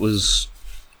 yeah, it was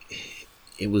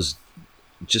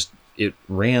just, it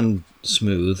ran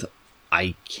smooth.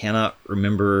 I cannot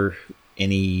remember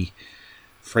any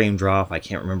frame drop. I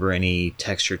can't remember any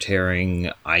texture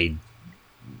tearing.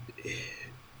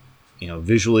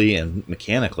 Visually and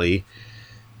mechanically,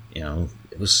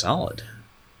 it was solid.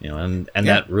 And Yeah.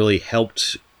 that really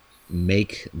helped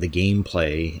make the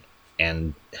gameplay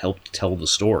and helped tell the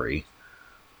story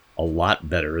a lot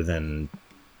better than,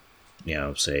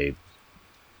 say,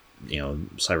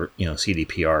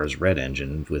 CDPR's Red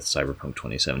Engine with Cyberpunk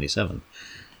 2077.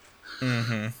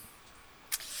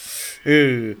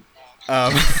 Ooh.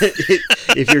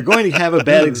 If you're going to have a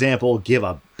bad example, give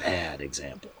a bad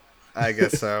example. I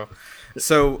guess so.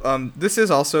 So this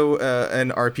is also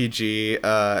an RPG,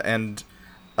 and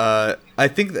I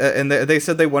think, and they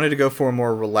said they wanted to go for a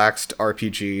more relaxed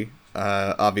RPG.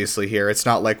 Obviously, here it's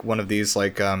not like one of these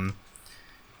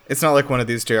it's not like one of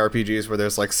these JRPGs where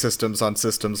there's like systems on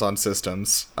systems on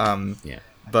systems. Yeah.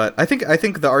 But I think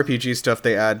the RPG stuff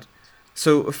they add.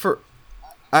 So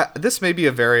this may be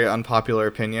a very unpopular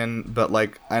opinion, but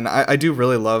and I do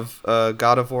really love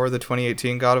God of War, the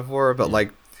 2018 God of War, but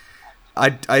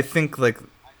I think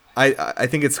I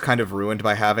think it's kind of ruined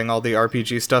by having all the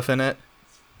RPG stuff in it.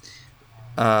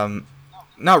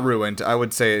 Not ruined. I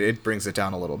would say it brings it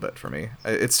down a little bit for me.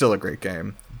 It's still a great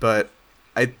game, but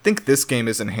I think this game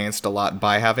is enhanced a lot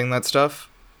by having that stuff.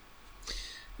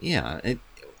 Yeah.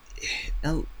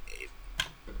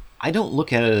 I don't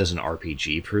look at it as an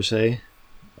RPG per se.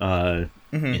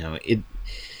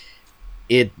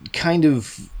 It kind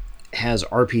of has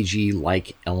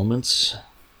RPG-like elements.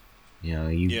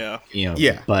 Yeah.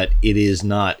 But it is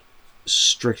not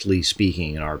strictly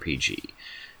speaking an RPG.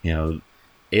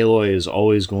 Aloy is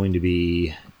always going to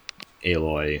be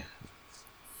Aloy.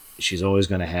 She's always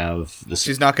going to have the.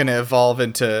 She's not going to evolve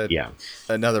into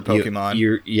another Pokemon.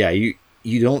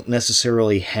 You don't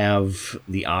necessarily have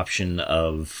the option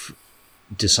of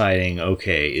deciding,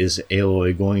 okay, is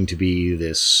Aloy going to be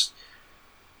this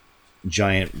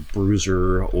giant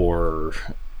bruiser or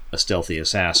a stealthy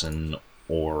assassin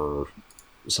or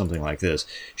something like this.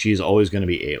 She's always going to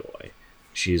be Aloy.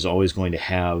 She's always going to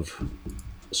have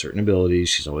certain abilities.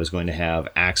 She's always going to have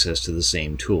access to the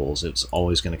same tools. It's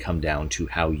always going to come down to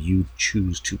how you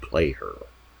choose to play her.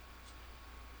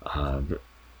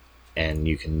 And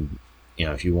you can,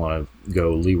 if you want to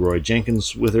go Leroy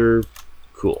Jenkins with her,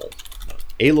 cool.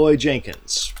 Aloy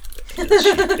Jenkins.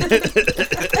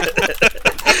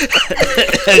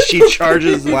 As she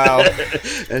charges,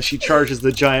 as she charges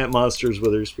the giant monsters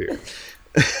with her spear.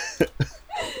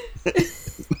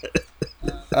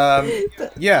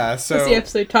 Yeah, so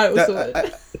that's the episode title.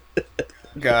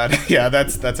 God, yeah,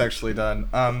 that's actually done.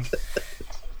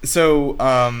 This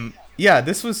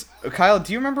was Kyle.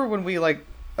 Do you remember when we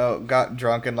got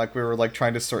drunk and we were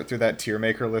trying to sort through that tier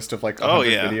maker list of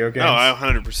 100 video games? No, I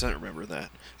 100% remember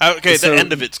that. Okay, the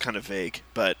end of it's kind of vague,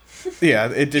 but yeah,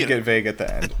 it did get vague at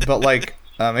the end. But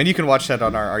and you can watch that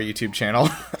on our YouTube channel.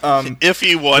 If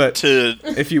you want to,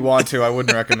 I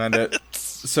wouldn't recommend it.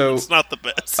 So it's not the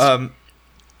best.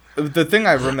 The thing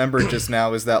I remembered just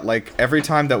now is that every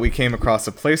time that we came across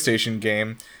a PlayStation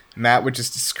game, Matt would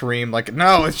just scream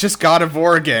 "No, it's just God of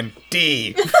War again,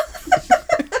 D."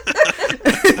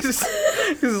 Because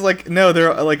no,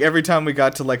 there every time we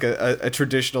got to a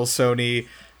traditional Sony,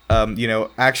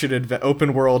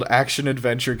 open world action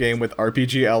adventure game with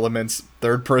RPG elements,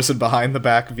 third person behind the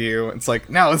back view. It's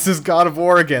no, this is God of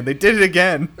War again. They did it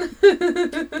again.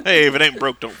 Hey, if it ain't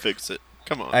broke, don't fix it.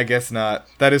 Come on. I guess not.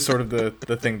 That is sort of the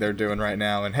thing they're doing right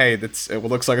now, and hey, it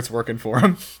looks like it's working for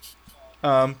them.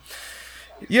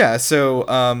 So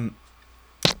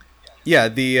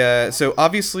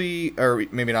obviously, or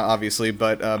maybe not obviously,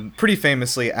 but pretty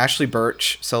famously, Ashley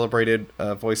Birch, celebrated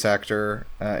voice actor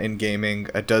in gaming,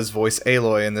 does voice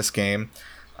Aloy in this game.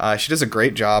 She does a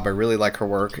great job. I really like her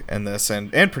work in this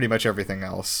and pretty much everything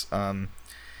else.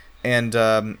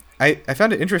 I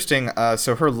found it interesting.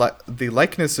 So the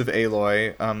likeness of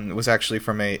Aloy was actually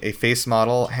from a face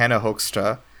model, Hannah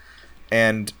Hoekstra,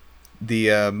 and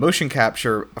the motion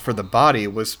capture for the body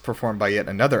was performed by yet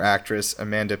another actress,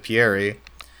 Amanda Pieri,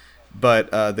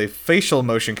 but the facial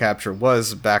motion capture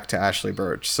was back to Ashley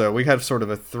Birch. So we have sort of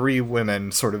a three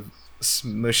women sort of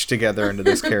smushed together into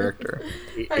this character,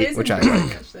 which I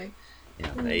like. Actually.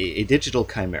 Yeah, a digital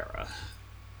chimera.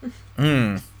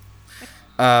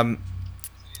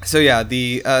 So yeah,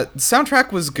 the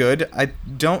soundtrack was good. I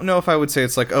don't know if I would say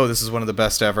it's oh, this is one of the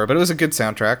best ever, but it was a good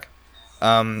soundtrack.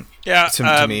 To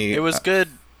me, it was good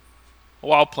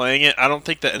while playing it. I don't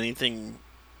think that anything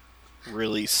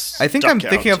really I think I'm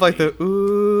thinking of the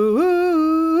ooh.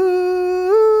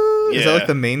 Is that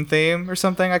the main theme or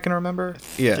something I can remember?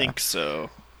 I think so.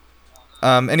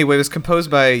 Anyway, it was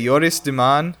composed by Joris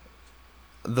Duman,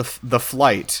 The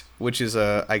Flight, which is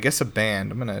I guess a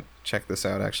band. I'm gonna check this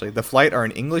out actually. The Flight are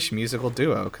an English musical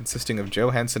duo consisting of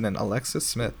Joe Henson and Alexis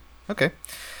Smith. Okay.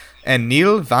 And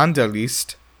Neil van der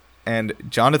Leest, and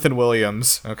Jonathan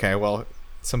Williams. Okay, well,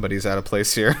 somebody's out of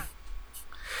place here.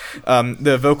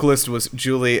 The vocalist was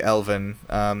Julie Elvin,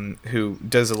 who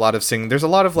does a lot of singing. There's a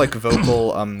lot of like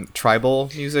vocal tribal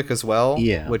music as well,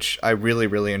 Yeah. which I really,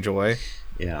 really enjoy.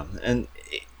 Yeah, and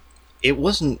it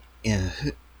wasn't.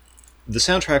 The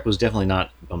soundtrack was definitely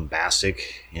not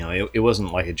bombastic. It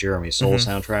wasn't like a Jeremy Soule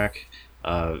soundtrack.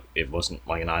 It wasn't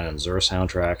like an Ion Zur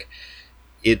soundtrack.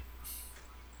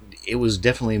 It was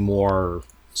definitely more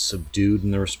subdued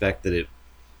in the respect that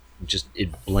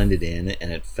it blended in,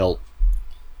 and it felt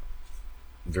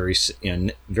very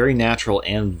very natural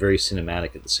and very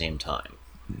cinematic at the same time.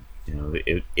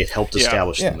 It helped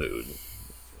establish the mood.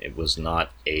 It was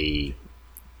not a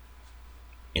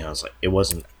it's like it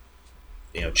wasn't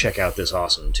check out this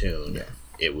awesome tune. Yeah.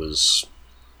 It was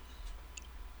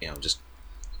just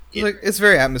It's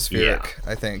very atmospheric,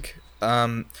 I think.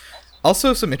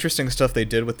 Also, some interesting stuff they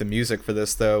did with the music for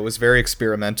this, though, was very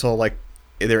experimental, like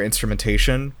their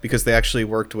instrumentation, because they actually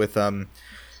worked with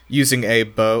using a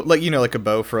bow, like a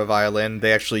bow for a violin.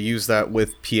 They actually used that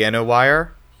with piano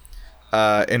wire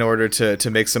in order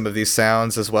to make some of these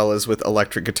sounds, as well as with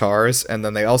electric guitars. And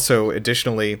then they also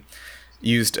additionally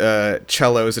used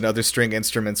cellos and other string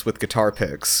instruments with guitar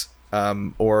picks,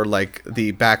 or like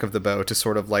the back of the bow to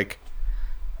sort of like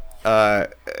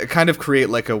kind of create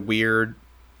like a weird,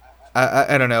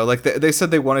 I don't know, like they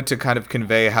said they wanted to kind of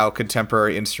convey how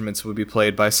contemporary instruments would be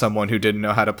played by someone who didn't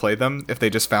know how to play them if they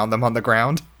just found them on the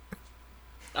ground.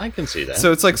 I can see that.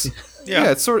 So it's like,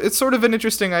 it's sort of an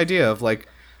interesting idea of like,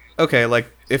 okay, like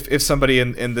if somebody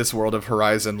in this world of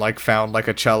Horizon like found like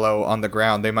a cello on the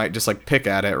ground, they might just like pick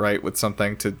at it, right, with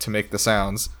something to make the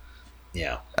sounds.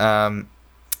 Yeah.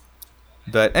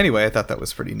 But anyway, I thought that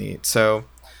was pretty neat. So,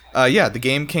 the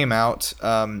game came out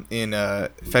in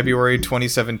February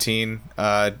 2017,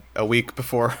 a week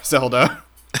before Zelda.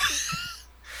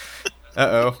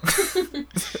 Uh-oh.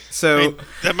 So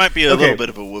that might be a little bit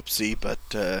of a whoopsie, but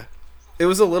it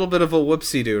was a little bit of a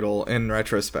whoopsie doodle in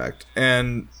retrospect.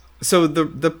 And so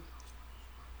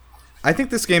I think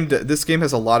this game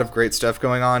has a lot of great stuff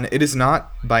going on. It is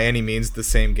not by any means the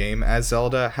same game as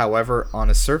Zelda. However, on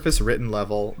a surface written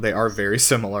level, they are very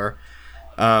similar.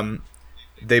 I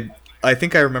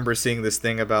think I remember seeing this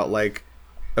thing about like,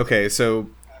 okay, so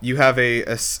you have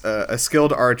a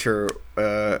skilled archer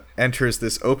enters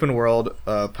this open world,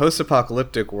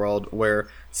 post-apocalyptic world where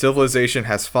civilization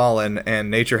has fallen and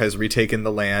nature has retaken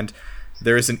the land.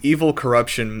 There is an evil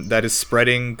corruption that is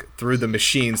spreading through the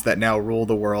machines that now rule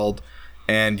the world,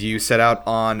 and you set out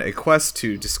on a quest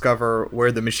to discover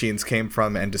where the machines came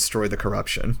from and destroy the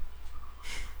corruption.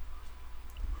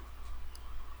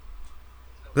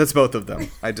 That's both of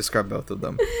them. I described both of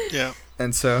them. Yeah.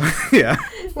 And so, yeah.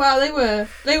 Wow, they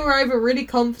were either really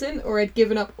confident or had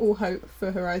given up all hope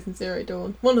for Horizon Zero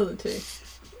Dawn. One of the two.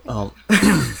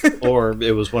 Or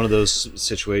it was one of those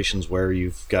situations where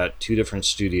you've got two different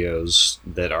studios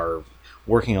that are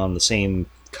working on the same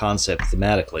concept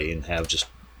thematically and have just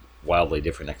wildly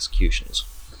different executions.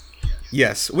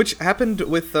 Yes, which happened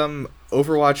with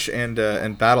Overwatch and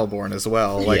Battleborn as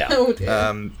well. Like, Oh,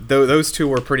 dear. those two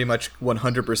were pretty much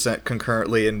 100%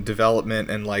 concurrently in development,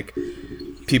 and like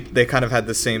they kind of had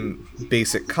the same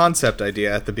basic concept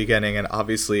idea at the beginning, and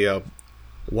obviously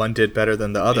one did better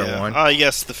than the other one.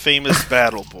 Yes, the famous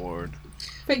Battleborn.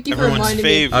 Thank you for Everyone's reminding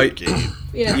me. favorite game.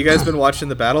 Yeah. You guys been watching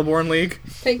the Battleborn League?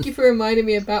 Thank you for reminding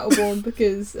me of Battleborn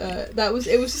because it was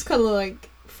just kind of like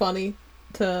funny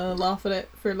to laugh at it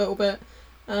for a little bit.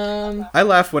 I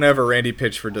laugh whenever Randy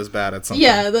Pitchford does bad at something.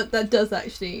 Yeah, that does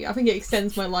actually. I think it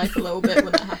extends my life a little bit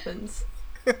when that happens.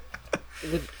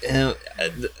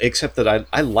 Except that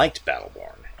I liked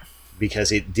Battleborn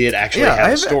because it did actually Yeah,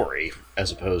 have a story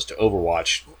as opposed to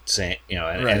Overwatch saying,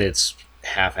 Right. and its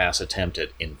half-ass attempt at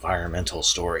environmental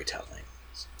storytelling.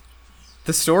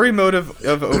 The story mode of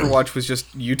Overwatch was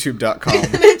just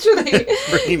YouTube.com.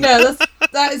 Literally. No,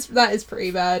 that is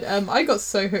pretty bad. I got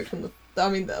so hooked on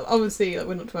obviously like,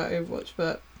 we're not talking about Overwatch,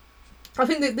 but I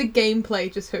think that the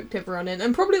gameplay just hooked everyone in,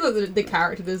 and probably like the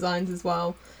character designs as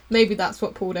well. Maybe that's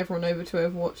what pulled everyone over to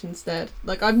Overwatch instead.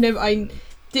 Like I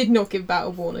did not give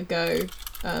Battleborn a go,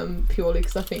 purely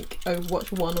because I think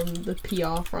Overwatch won on the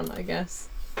PR front, I guess.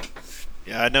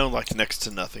 Yeah, I know like next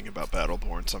to nothing about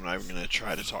Battleborn, so I'm not even going to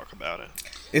try to talk about it.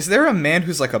 Is there a man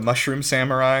who's like a mushroom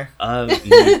samurai?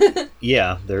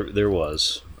 Yeah, there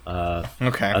was.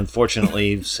 Okay.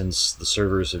 Unfortunately, since the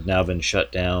servers have now been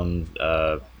shut down,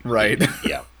 Right.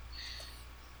 yeah.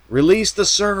 Release the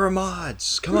server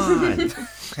mods! Come on!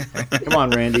 Come on,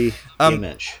 Randy. Game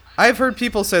Inch. I've heard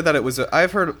people say that it was.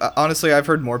 Honestly, I've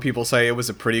heard more people say it was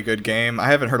a pretty good game. I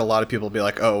haven't heard a lot of people be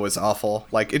like, "Oh, it was awful."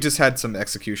 Like, it just had some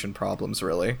execution problems,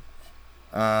 really.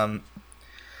 But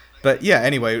yeah.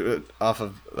 Anyway, off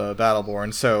of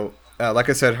Battleborn. So, like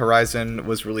I said, Horizon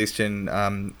was released in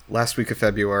last week of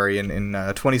February in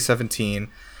 2017,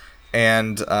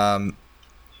 and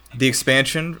the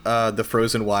expansion, the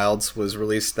Frozen Wilds, was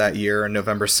released that year on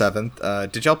November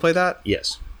 7th. Did y'all play that?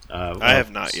 Yes. I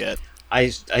have not yet. I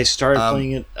started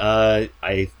playing it.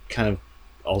 I kind of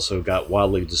also got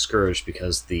wildly discouraged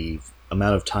because the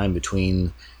amount of time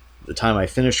between the time I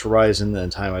finished Horizon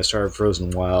and the time I started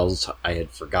Frozen Wilds, I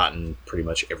had forgotten pretty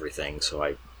much everything, so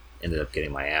I ended up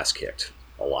getting my ass kicked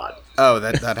a lot. Oh,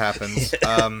 that happens.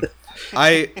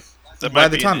 By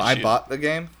the time I bought the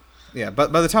game,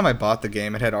 but by the time I bought the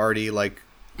game, it had already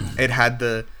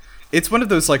it's one of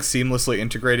those like seamlessly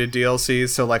integrated DLCs,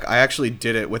 so like I actually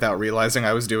did it without realizing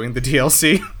I was doing the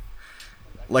DLC.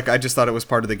 Like I just thought it was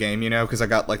part of the game, because I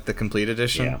got like the complete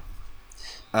edition.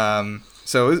 Yeah.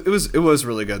 So it was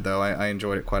really good though. I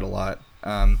enjoyed it quite a lot.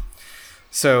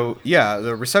 So yeah,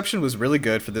 the reception was really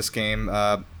good for this game.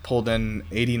 Pulled in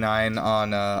 89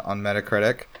 on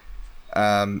Metacritic.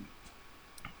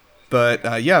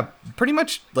 But yeah, pretty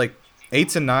much like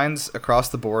 8s and 9s across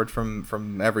the board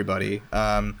from everybody.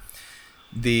 Ashley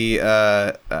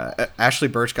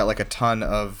Birch got like a ton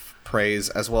of praise,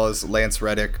 as well as Lance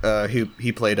Reddick, who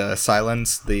he played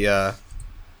Silence,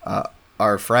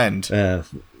 our friend.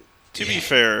 To be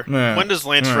fair, when does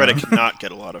Lance Reddick not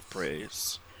get a lot of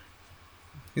praise?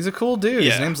 He's a cool dude.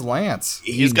 Yeah. His name's Lance.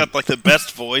 He's got like the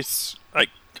best voice. Like,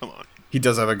 come on. He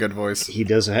does have a good voice. He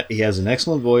does. He has an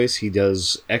excellent voice. He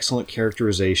does excellent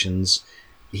characterizations.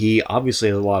 He obviously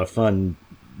has a lot of fun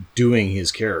doing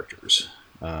his characters.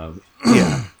 Yeah.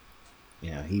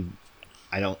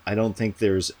 I don't think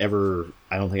I've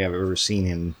ever seen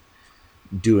him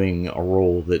doing a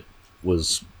role that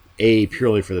was A,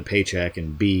 purely for the paycheck,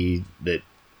 and B, that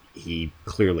he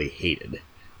clearly hated.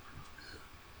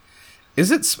 Is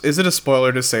it a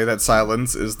spoiler to say that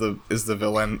Silence is the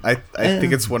villain? I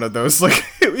think it's one of those like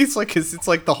it's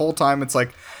like the whole time it's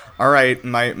like, all right,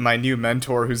 my new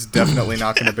mentor who's definitely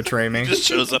not going to betray me. He just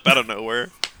shows up out of nowhere.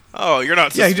 Oh, you're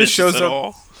not suspicious he just shows at up.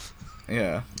 all.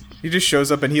 Yeah. He just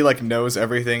shows up and he like knows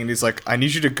everything and he's like, I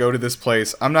need you to go to this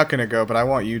place. I'm not gonna go, but I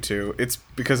want you to. It's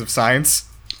because of science.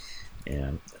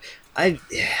 Yeah. I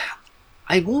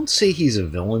won't say he's a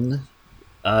villain.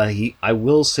 I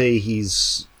will say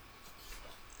he's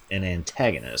an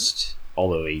antagonist,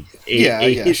 although a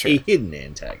hidden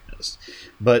antagonist.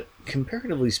 But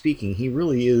comparatively speaking, he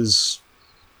really is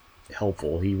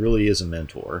helpful. He really is a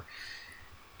mentor.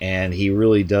 And he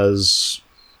really does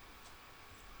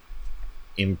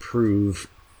improve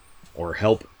or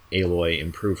help Aloy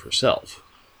improve herself.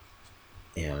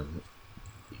 And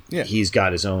he's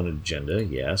got his own agenda,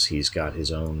 yes. He's got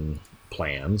his own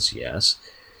plans, yes.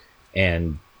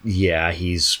 And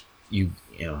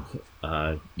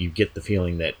you get the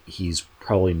feeling that he's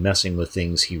probably messing with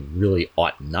things he really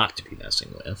ought not to be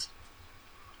messing with.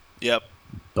 Yep.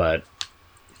 But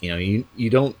you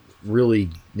don't really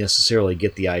necessarily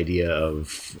get the idea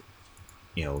of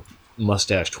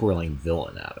mustache twirling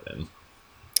villain out of him.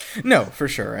 No, for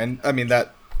sure. And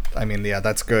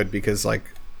that's good because like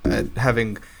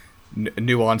having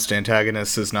nuanced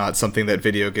antagonists is not something that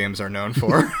video games are known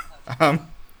for.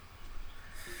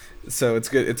 So it's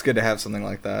good to have something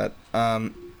like that.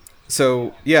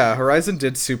 So yeah, Horizon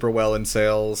did super well in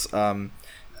sales.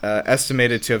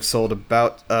 Estimated to have sold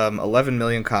about 11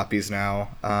 million copies now.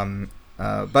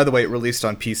 By the way, it released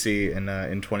on PC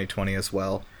in 2020 as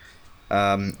well.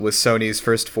 Was Sony's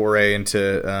first foray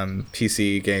into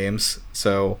PC games.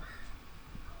 So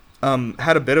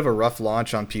had a bit of a rough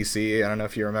launch on PC. I don't know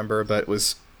if you remember, but it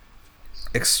was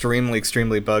extremely,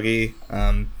 extremely buggy.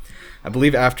 I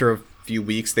believe after a few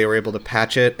weeks they were able to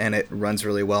patch it, and it runs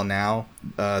really well now,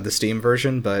 the Steam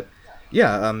version. But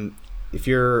yeah, if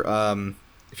you're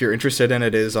interested in it,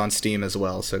 it is on Steam as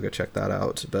well, so go check that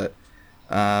out. But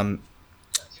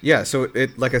yeah, so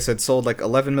it, like I said, sold like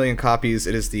 11 million copies.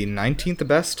 It is the 19th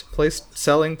best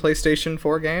selling PlayStation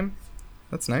 4 game.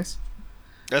 That's nice.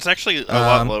 That's actually a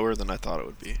lot lower than I thought it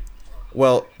would be.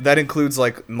 Well, that includes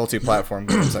like multi-platform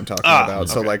games I'm talking about.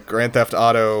 Okay. So like Grand Theft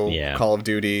Auto, Call of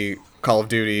Duty.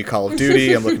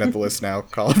 I'm looking at the list now.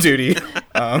 Call of Duty.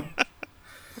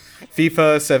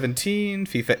 FIFA 17,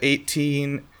 FIFA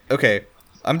 18. Okay,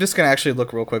 I'm just going to actually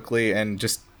look real quickly and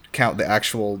just count the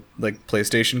actual like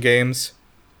PlayStation games.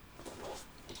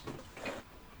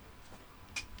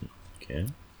 Okay.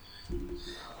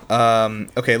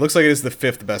 Okay, it looks like it is the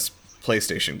 5th best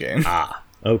PlayStation game.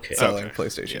 Okay. selling Okay.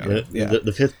 PlayStation Yeah. game.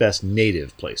 The fifth best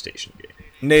native PlayStation game.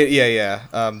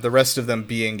 The rest of them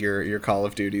being your Call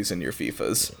of Duties and your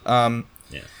FIFAs.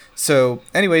 Yeah. So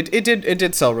anyway, it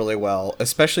did sell really well,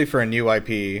 especially for a new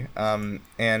IP,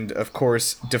 and of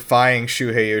course defying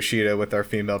Shuhei Yoshida with our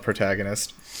female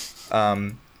protagonist.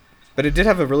 But it did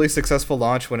have a really successful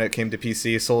launch when it came to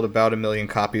PC. Sold about 1 million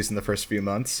copies in the first few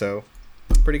months, so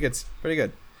pretty good. Pretty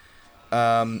good.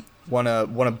 Won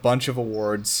a bunch of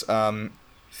awards.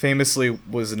 Famously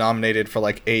was nominated for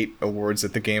like 8 awards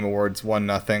at the Game Awards. Won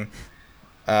nothing.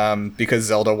 Because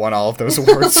Zelda won all of those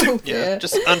awards. Oh, Yeah, dear.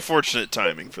 just unfortunate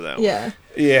timing for that one. Yeah.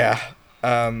 Yeah.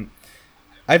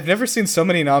 I've never seen so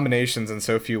many nominations and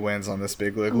so few wins on this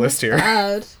big league list here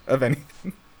Bad. of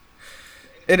anything.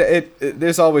 It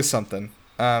there's always something.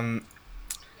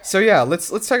 So yeah,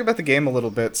 let's talk about the game a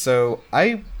little bit. So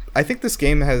I think this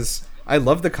game I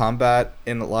love the combat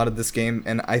in a lot of this game,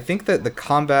 and I think that the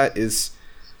combat is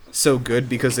so good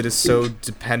because it is so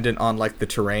dependent on like the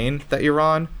terrain that you're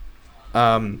on.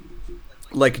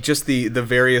 Like just the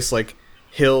various like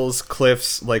hills,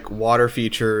 cliffs, like water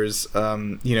features,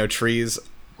 trees,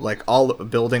 like all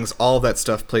buildings, all that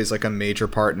stuff plays like a major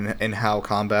part in how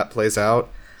combat plays out.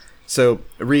 So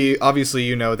obviously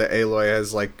you know that Aloy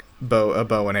has like a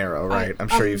bow and arrow, right? I'm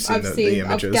sure you've seen the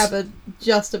images. I've gathered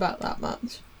just about that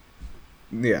much.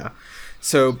 Yeah.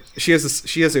 So she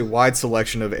has a wide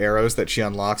selection of arrows that she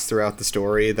unlocks throughout the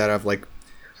story that have like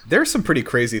there's some pretty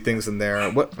crazy things in there.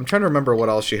 I'm trying to remember what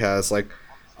else she has. Like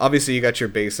obviously you got your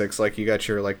basics, like you got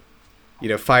your like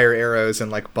fire arrows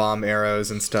and like bomb arrows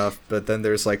and stuff, but then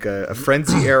there's like a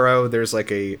frenzy arrow, there's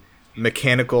like a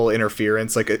mechanical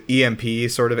interference, like an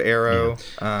EMP sort of arrow.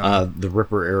 The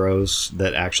Ripper arrows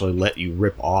that actually let you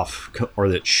rip off or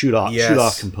that shoot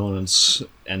off components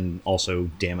and also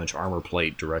damage armor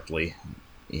plate directly.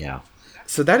 Yeah.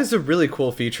 So that is a really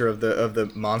cool feature of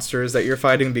the monsters that you're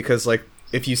fighting, because like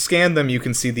if you scan them, you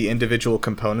can see the individual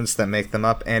components that make them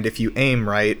up, and if you aim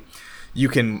right, you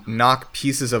can knock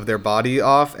pieces of their body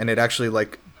off, and it actually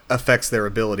like affects their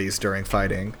abilities during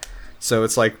fighting. So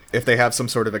it's like if they have some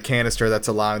sort of a canister that's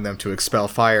allowing them to expel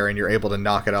fire and you're able to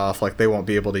knock it off, like they won't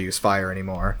be able to use fire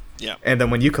anymore. Yeah. And then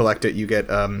when you collect it, you get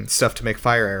stuff to make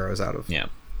fire arrows out of. Yeah.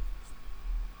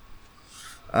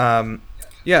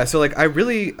 Yeah, so like I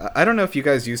don't know if you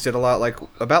guys used it a lot. Like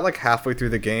about like halfway through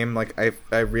the game, like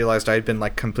I realized I'd been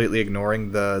like completely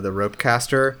ignoring the rope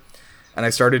caster, and I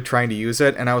started trying to use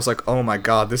it, and I was like, oh my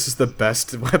god, this is the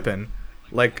best weapon.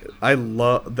 Like I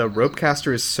love the rope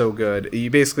caster is so good.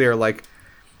 You basically are like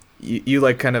you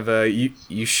like kind of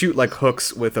you shoot like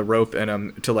hooks with a rope in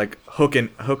them to like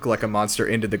hook like a monster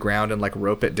into the ground and like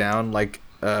rope it down like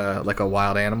a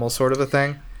wild animal sort of a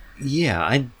thing.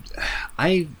 Yeah,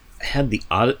 I had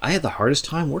the hardest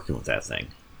time working with that thing.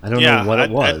 I don't know what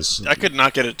it was. I could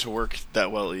not get it to work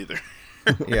that well either.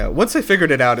 Yeah, once I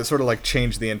figured it out, it sort of like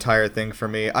changed the entire thing for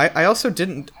me. I also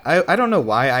didn't I don't know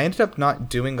why I ended up not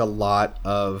doing a lot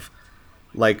of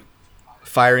like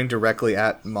firing directly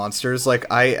at monsters. Like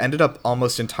I ended up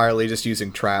almost entirely just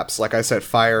using traps. Like I set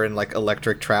fire and like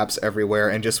electric traps everywhere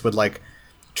and just would like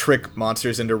trick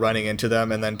monsters into running into them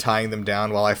and then tying them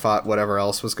down while I fought whatever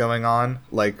else was going on,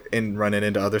 like in running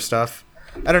into other stuff.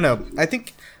 I don't know. I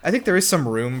think there is some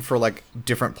room for like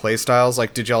different play styles.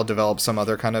 Like did y'all develop some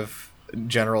other kind of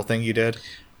general thing you did?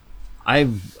 I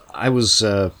was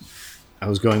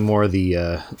going more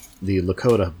the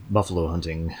Lakota buffalo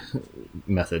hunting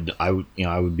method. I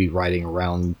would be riding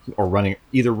around or running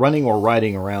or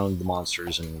riding around the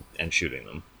monsters and shooting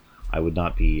them. I would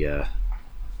not be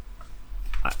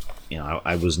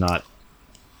I was not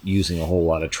using a whole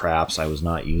lot of traps. I was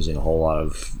not using a whole lot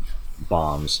of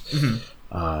bombs.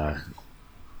 Mm-hmm.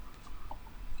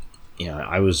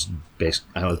 I was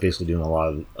basically doing a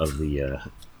lot of the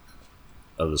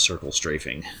circle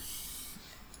strafing.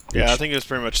 Yeah, I think it was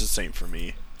pretty much the same for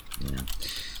me. Yeah.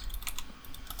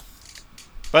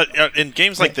 But in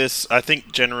games like this, I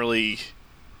think generally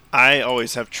I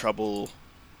always have trouble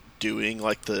doing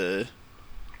like the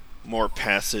more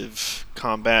passive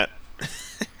combat,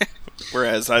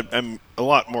 whereas I'm a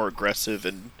lot more aggressive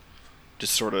and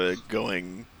just sort of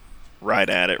going right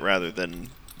at it rather than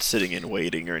sitting and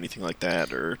waiting or anything like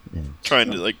that, or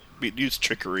trying to like use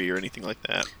trickery or anything like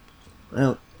that.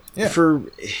 Well, yeah.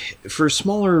 For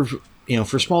smaller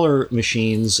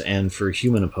machines and for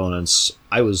human opponents,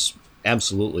 I was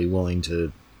absolutely willing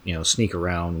to sneak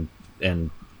around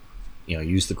and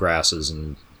use the grasses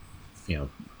and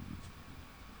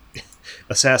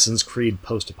Assassin's Creed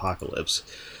post-apocalypse.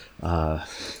 But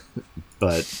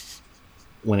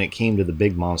when it came to the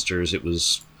big monsters, it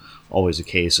was always a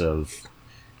case of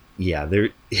yeah,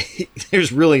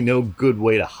 there's really no good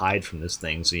way to hide from this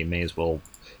thing, so you may as well,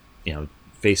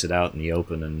 face it out in the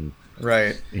open and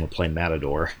Right. play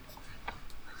Matador.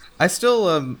 I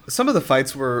still some of the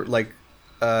fights were like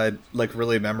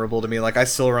really memorable to me. Like I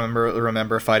still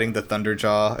remember fighting the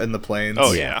Thunderjaw in the plains.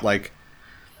 Oh, yeah. Like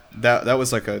that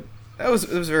was like it was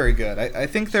very good. I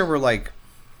think there were like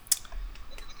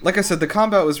I said, the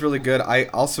combat was really good. I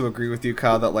also agree with you,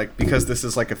 Kyle, that like because this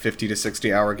is like a 50 to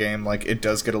 60 hour game, like it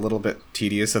does get a little bit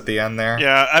tedious at the end there.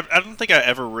 Yeah, I don't think I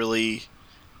ever really.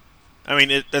 I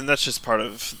mean, and that's just part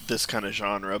of this kind of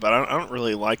genre, but I don't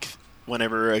really like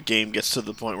whenever a game gets to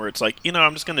the point where it's like,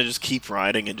 I'm just gonna just keep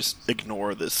riding and just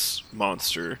ignore this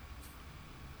monster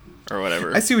or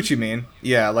whatever. I see what you mean.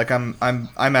 Yeah, like I'm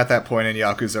at that point in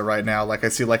Yakuza right now. Like I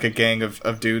see like a gang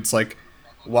of dudes like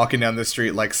walking down the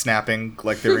street like snapping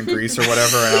like they're in Greece or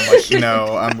whatever, and I'm like,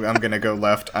 no, I'm gonna go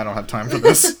left. I don't have time for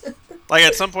this. Like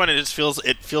at some point, it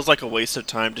feels like a waste of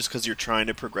time just because you're trying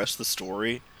to progress the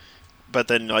story, but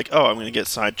then like, oh, I'm gonna get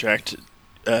sidetracked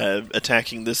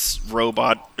attacking this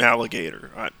robot alligator.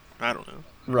 I don't know.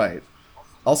 Right.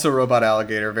 Also, robot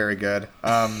alligator, very good.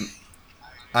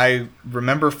 I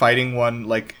remember fighting one,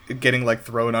 like getting like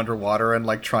thrown underwater and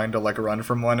like trying to like run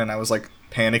from one, and I was like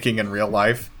panicking in real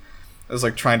life. I was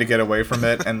like trying to get away from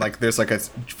it, and like there's like a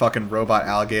fucking robot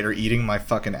alligator eating my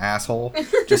fucking asshole.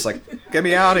 Just like, get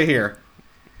me out of here.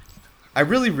 I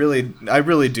really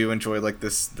do enjoy like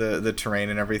the terrain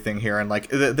and everything here, and like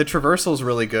the traversal is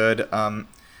really good.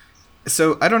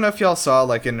 So I don't know if y'all saw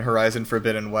like in Horizon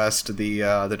Forbidden West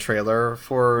the trailer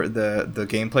for the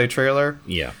gameplay trailer.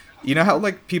 Yeah. You know how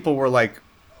like people were like,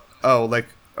 oh, like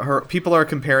people are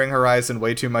comparing Horizon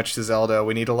way too much to Zelda.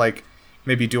 We need to like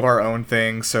maybe do our own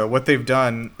thing. So what they've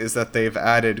done is that they've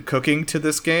added cooking to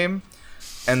this game,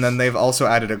 and then they've also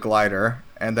added a glider,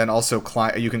 and then also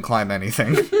you can climb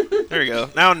anything. There you go.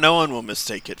 Now no one will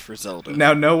mistake it for Zelda.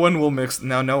 Now no one will mix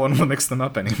them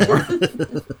up anymore.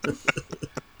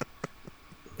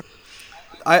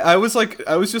 I was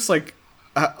just like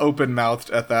open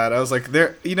mouthed at that. I was like,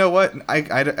 there. You know what? I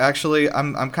actually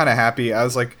I'm kind of happy. I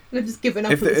was like, I've just given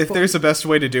up. If there's a best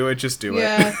way to do it, just do it.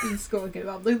 Yeah, you just gotta give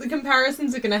up. The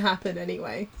comparisons are gonna happen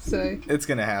anyway, so it's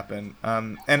gonna happen.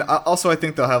 And also I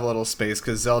think they'll have a little space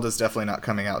because Zelda's definitely not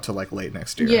coming out till like late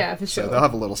next year. Yeah, for sure. So they'll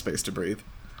have a little space to breathe.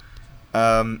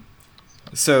 Yeah.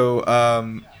 So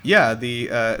Aloy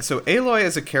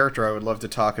as a character, I would love to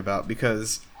talk about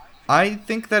because I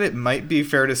think that it might be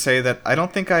fair to say that I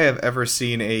don't think I have ever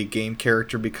seen a game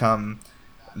character become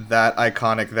that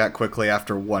iconic that quickly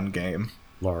after one game.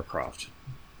 Lara Croft.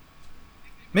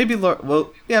 Maybe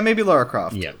maybe Lara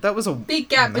Croft. Yeah. That was a big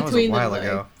gap between them, ago.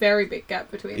 though. Very big gap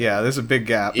between them. Yeah, there's a big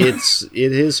gap. It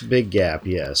is a big gap,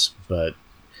 yes, but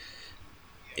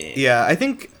yeah, I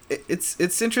think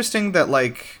it's interesting that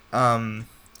like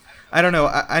I don't know.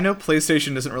 I know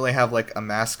PlayStation doesn't really have like a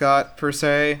mascot per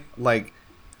se, like,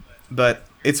 but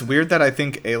it's weird that I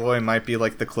think Aloy might be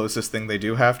like the closest thing they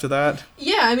do have to that.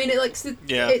 Yeah, I mean,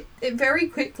 it very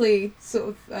quickly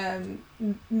sort of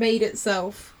made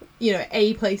itself,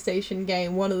 a PlayStation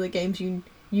game, one of the games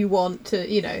you want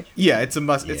to, Yeah, it's a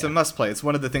must. Yeah. It's a must play. It's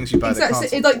one of the things you buy the console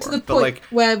it's like for. To the point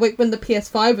where when the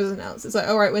PS5 was announced, it's like,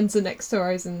 all right, when's the next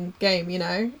Horizon game?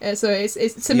 So it's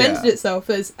cemented itself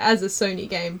as a Sony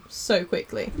game so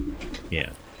quickly.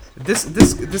 Yeah.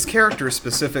 This character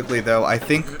specifically, though, I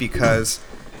think because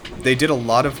they did a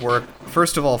lot of work.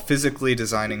 First of all, physically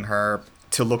designing her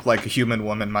to look like a human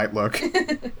woman might look.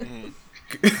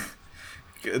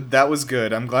 That was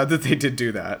good. I'm glad that they did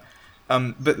do that.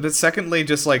 But secondly,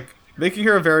 just like making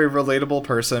her a very relatable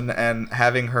person and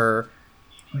having her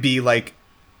be like,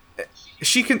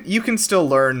 you can still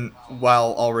learn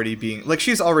while already being like,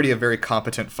 she's already a very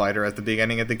competent fighter at the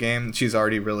beginning of the game. She's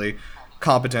already really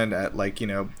competent at like,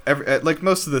 at like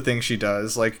most of the things she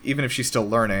does, like even if she's still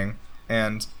learning.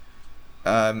 And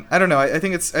I don't know. I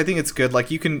think it's good. Like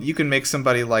you can make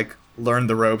somebody like learn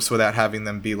the ropes without having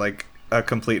them be like a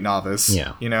complete novice.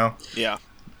 Yeah. Yeah.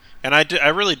 And I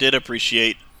really did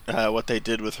appreciate what they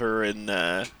did with her in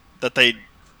this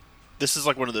is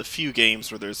like one of the few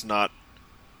games where there's not,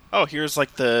 oh, here's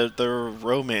like the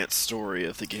romance story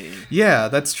of the game. Yeah,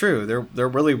 that's true. There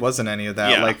really wasn't any of that.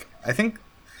 Yeah. Like I think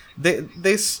they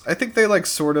like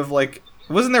sort of like,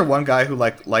 wasn't there one guy who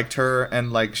liked her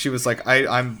and like she was like,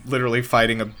 I'm literally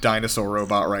fighting a dinosaur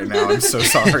robot right now. I'm so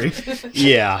sorry.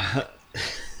 Yeah.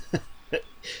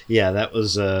 Yeah, that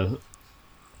was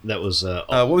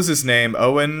what was his name?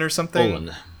 Owen or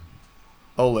something?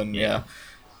 Olin. Yeah.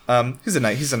 He's a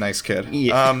nice kid.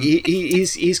 Yeah,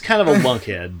 he's kind of a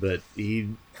lunkhead, but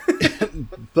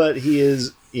he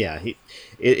is. Yeah,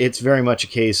 it's very much a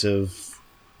case of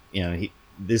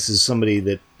this is somebody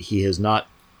that he has not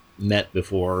met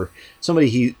before,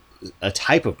 a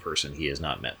type of person he has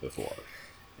not met before,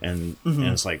 and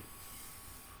it's like,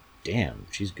 damn,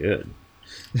 she's good.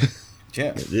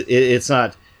 Yeah, it's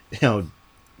not, damn,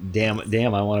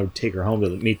 I want to take her home to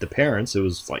meet the parents. It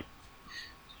was like,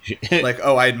 like,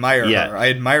 oh, I admire Yeah. her. I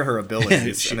admire her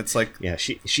abilities, and it's like, yeah,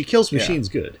 she kills machines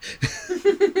good.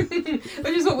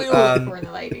 Which is what we all look for in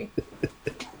a lady.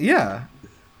 yeah,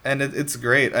 and it's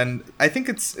great, and I think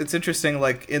it's interesting.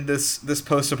 Like in this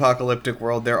post-apocalyptic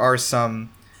world, there are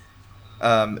some,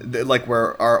 like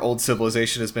where our old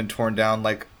civilization has been torn down.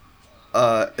 Like,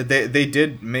 they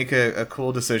did make a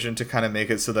cool decision to kind of make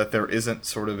it so that there isn't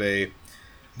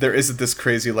this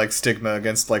crazy like stigma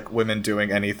against like women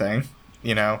doing anything.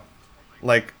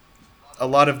 Like a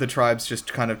lot of the tribes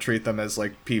just kind of treat them as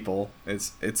like people.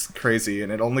 It's crazy,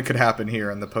 and it only could happen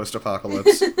here in the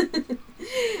post-apocalypse.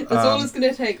 That's all it's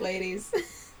gonna take, ladies.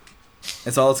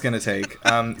 It's all it's gonna take.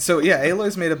 So yeah,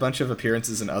 Aloy's made a bunch of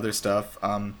appearances in other stuff.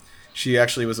 She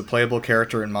actually was a playable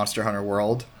character in Monster Hunter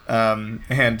World,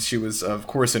 and she was of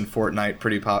course in Fortnite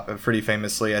pretty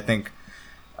famously. I think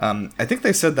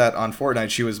they said that on Fortnite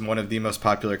she was one of the most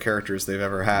popular characters they've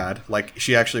ever had. Like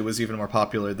she actually was even more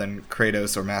popular than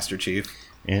Kratos or Master Chief.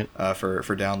 And for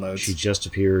downloads. she just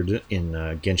appeared in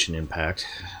Genshin Impact.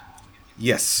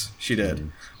 Yes, she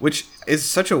did. Which is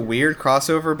such a weird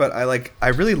crossover, but I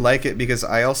really like it because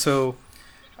I know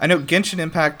Genshin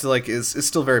Impact like is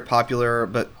still very popular,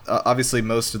 but obviously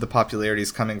most of the popularity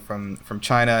is coming from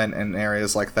China and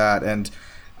areas like that. And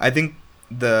I think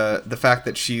the fact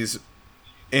that she's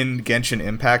in Genshin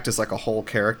Impact as like a whole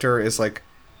character is like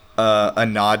a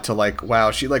nod to like, wow,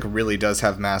 she like really does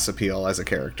have mass appeal as a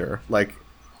character. Like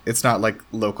it's not like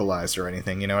localized or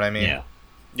anything, you know what I mean?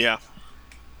 Yeah.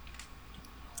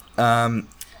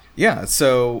 Yeah,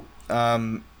 so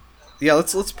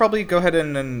let's probably go ahead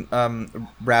and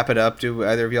wrap it up. Do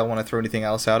either of y'all want to throw anything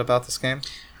else out about this game?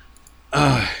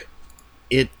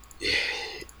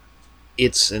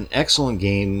 It's an excellent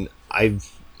game.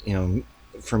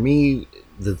 For me,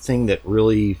 the thing that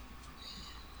really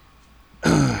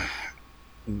that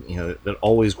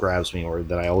always grabs me, or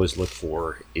that I always look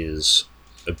for, is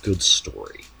a good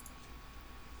story.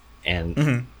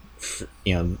 And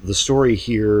the story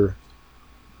here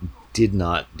did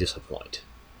not disappoint.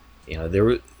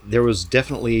 There was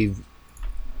definitely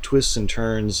twists and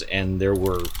turns, and there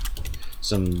were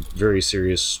some very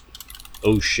serious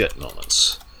oh shit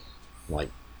moments. Like,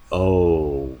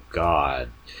 oh god.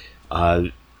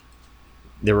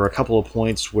 There were a couple of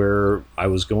points where I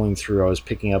was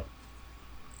picking up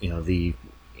the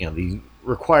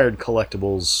required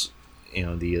collectibles,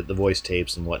 the voice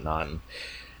tapes and whatnot.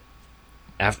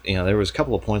 And there was a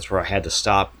couple of points where I had to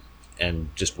stop and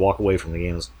just walk away from the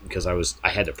game because I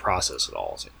had to process it all.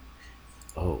 I was like,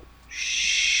 oh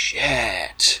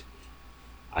shit,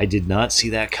 I did not see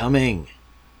that coming,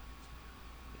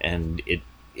 and it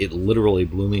literally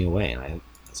blew me away. And I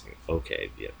was like,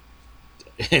 okay, yeah,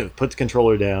 put the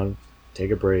controller down,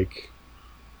 take a break,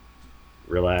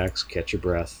 relax, catch your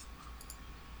breath,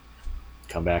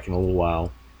 come back in a little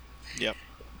while. Yep.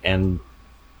 And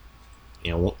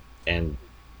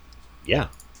yeah,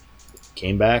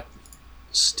 came back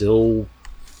still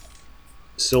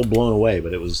blown away,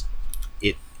 but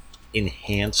it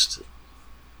enhanced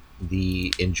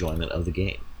the enjoyment of the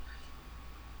game.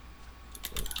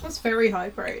 That's very high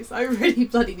praise. I really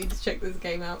bloody need to check this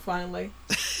game out finally.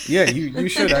 Yeah, you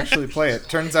should actually play it.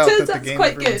 Turns out that the game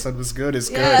quite everyone good. said was good is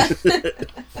good.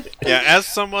 Yeah, as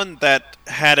someone that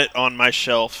had it on my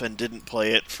shelf and didn't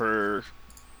play it for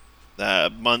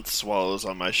months while it was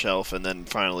on my shelf and then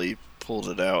finally pulled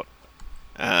it out,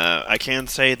 I can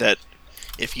say that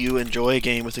if you enjoy a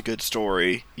game with a good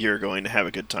story, you're going to have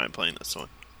a good time playing this one.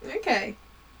 Okay.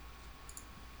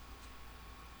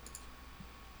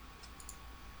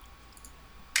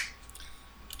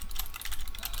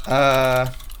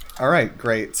 All right,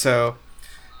 great. So,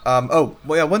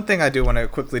 one thing I do want to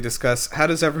quickly discuss: how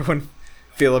does everyone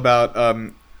feel about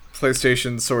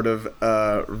PlayStation's sort of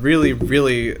really,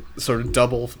 really sort of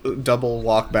double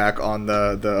walk back on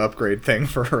the upgrade thing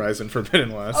for Horizon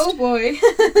Forbidden West? Oh boy.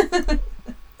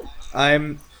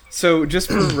 So just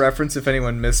for reference, if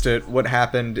anyone missed it, what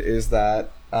happened is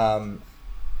that on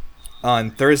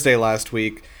Thursday last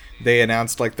week, they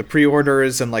announced like the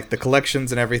pre-orders and like the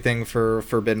collections and everything for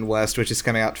Forbidden West, which is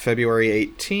coming out February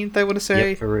 18th, I would say.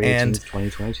 Yep, February 18th,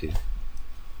 2022.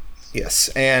 Yes,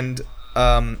 and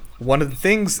one of the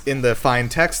things in the fine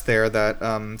text there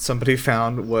that somebody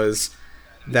found was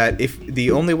that if the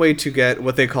only way to get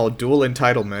what they call dual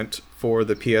entitlement for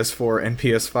the PS4 and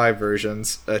PS5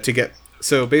 versions,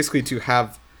 to basically to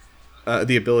have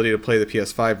the ability to play the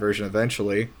PS5 version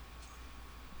eventually,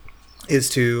 is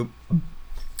to,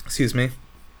 excuse me,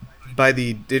 buy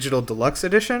the digital deluxe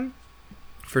edition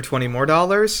for $20 more,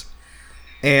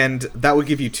 and that would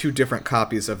give you 2 different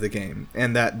copies of the game,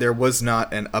 and that there was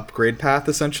not an upgrade path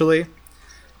essentially.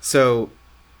 So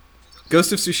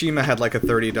Ghost of Tsushima had like a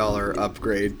 $30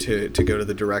 upgrade to go to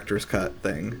the director's cut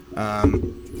thing,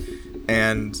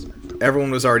 and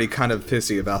everyone was already kind of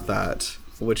pissy about that,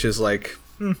 which is like,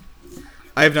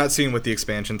 I have not seen what the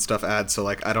expansion stuff adds, so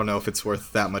like I don't know if it's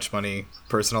worth that much money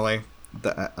personally.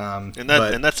 And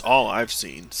that's all I've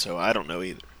seen, so I don't know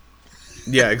either.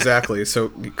 Yeah, exactly. So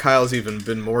Kyle's even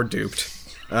been more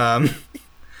duped. Yeah,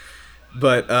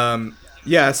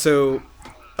 so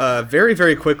very,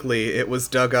 very quickly it was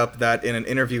dug up that in an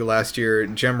interview last year,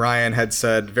 Jim Ryan had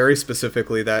said very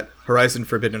specifically that Horizon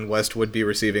Forbidden West would be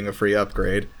receiving a free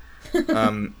upgrade.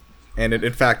 And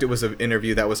in fact, it was an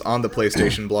interview that was on the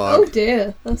PlayStation blog. Oh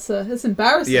dear, that's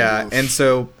embarrassing. Yeah, and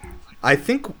so I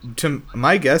think, to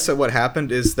my guess at what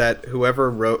happened is that whoever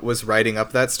was writing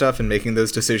up that stuff and making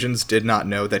those decisions did not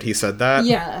know that he said that.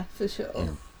 Yeah, for sure. Yeah.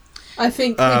 I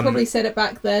think they probably said it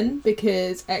back then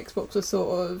because Xbox was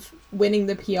sort of winning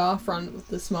the PR front with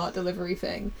the smart delivery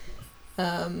thing.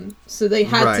 So they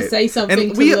had to say something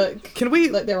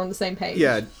like they're on the same page.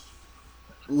 Yeah.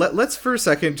 Let's for a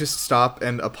second just stop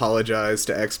and apologize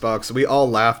to Xbox. We all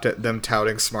laughed at them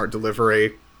touting smart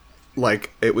delivery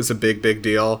like it was a big, big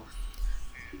deal.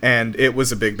 And it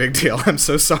was a big, big deal. I'm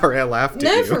so sorry I laughed at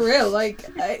you. No, for real. Like,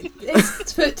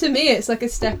 to me, it's like a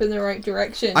step in the right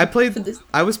direction.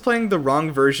 I was playing the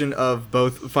wrong version of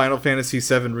both Final Fantasy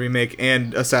VII Remake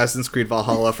and Assassin's Creed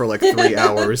Valhalla for like 3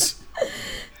 hours.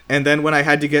 And then when I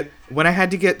had to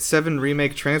get 7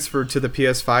 Remake transferred to the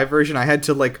PS5 version, I had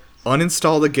to like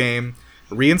uninstall the game,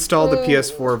 reinstall the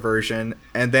PS4 version,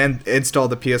 and then install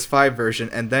the PS5 version,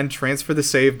 and then transfer the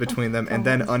save between them, and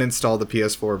then uninstall the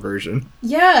PS4 version.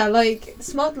 Yeah, like,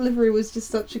 smart delivery was just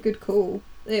such a good call.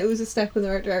 It was a step in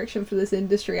the right direction for this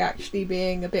industry actually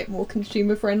being a bit more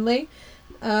consumer friendly.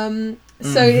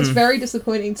 So it's very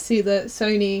disappointing to see that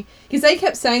Sony, because they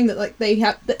kept saying that like they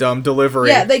had dumb delivery.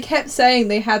 Yeah, they kept saying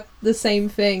they had the same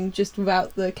thing just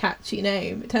without the catchy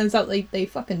name. It turns out they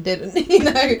fucking didn't, you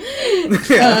know.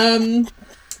 Yeah.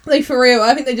 Like, for real,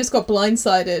 I think they just got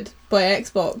blindsided by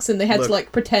Xbox and they had to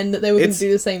like pretend that they were going to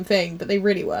do the same thing, but they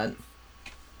really weren't.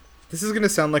 This is going to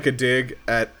sound like a dig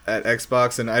at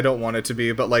Xbox, and I don't want it to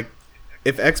be, but like,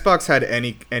 if Xbox had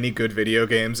any good video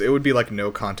games, it would be like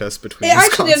no contest between these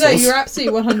consoles. No, you're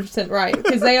absolutely 100% right,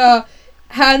 because they are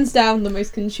hands down the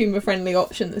most consumer-friendly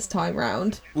option this time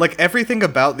round. Like, everything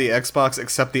about the Xbox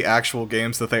except the actual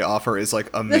games that they offer is like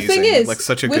amazing. The thing is, like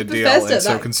such a good Bethesda, deal and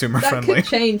so consumer-friendly. That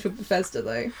could change with Bethesda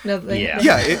though.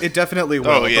 It definitely will.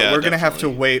 Oh, yeah, but we're gonna have to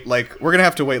wait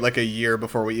like a year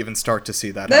before we even start to see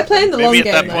that. They're playing the long game. Maybe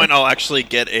at that point I'll actually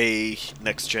get a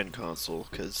next-gen console,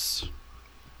 because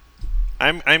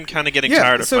I'm kind of getting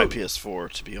tired of my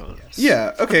PS4, to be honest.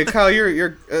 Yeah. Okay, Kyle,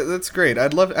 you're that's great.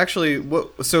 I'd love actually.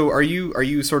 So are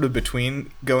you sort of between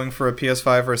going for a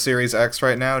PS5 or a Series X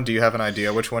right now? Do you have an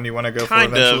idea which one you want to go for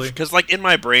eventually? Kind of, because like in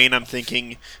my brain I'm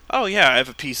thinking, oh yeah, I have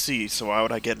a PC, so why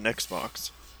would I get an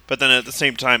Xbox? But then at the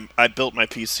same time, I built my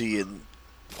PC in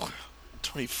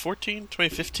 2014,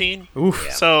 2015. Oof.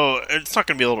 Yeah. So it's not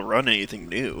going to be able to run anything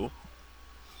new.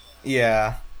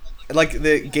 Yeah. Like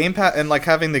the Game Pass and like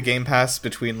having the Game Pass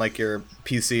between like your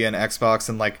PC and Xbox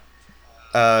and like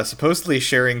supposedly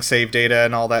sharing save data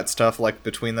and all that stuff like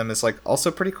between them is like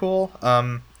also pretty cool.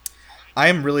 I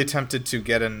am really tempted to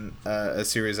get a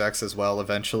Series X as well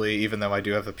eventually, even though I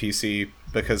do have a PC,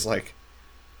 because like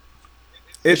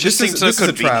it just seems so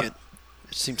convenient.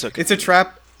 It seems so convenient. It's a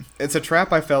trap. It's a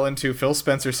trap I fell into. Phil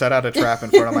Spencer set out a trap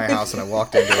in front of my house, and I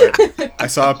walked into it. I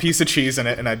saw a piece of cheese in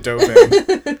it, and I dove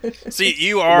in. See,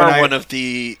 you are one of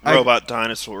the robot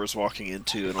dinosaurs walking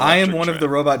into an I am one of the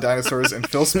robot dinosaurs, and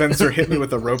Phil Spencer hit me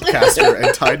with a rope caster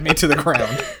and tied me to the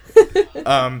ground.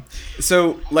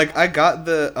 So, like, I got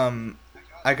the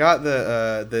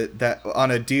that on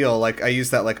a deal. Like, I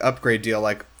used that, like, upgrade deal,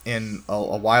 like, in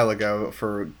a while ago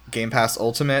for Game Pass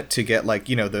Ultimate to get, like,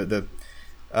 you know, the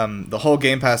whole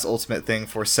Game Pass Ultimate thing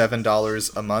for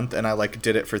 $7 a month, and I like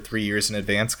did it for 3 years in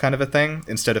advance, kind of a thing,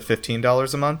 instead of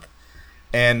 $15 a month.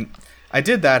 And I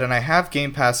did that, and I have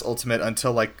Game Pass Ultimate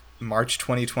until like March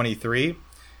 2023.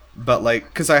 But like,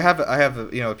 because I have a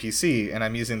PC, and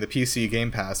I'm using the PC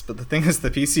Game Pass. But the thing is,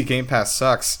 the PC Game Pass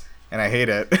sucks, and I hate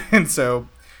it.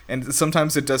 and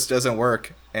sometimes it just doesn't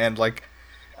work. And like,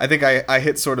 I think I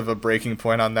hit sort of a breaking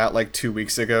point on that like 2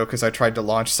 weeks ago, because I tried to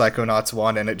launch Psychonauts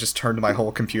 1 and it just turned my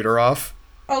whole computer off.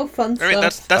 Oh, fun stuff. I mean,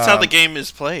 that's how the game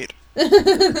is played.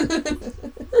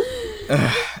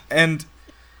 And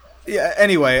yeah,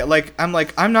 anyway,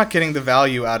 I'm not getting the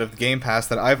value out of Game Pass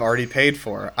that I've already paid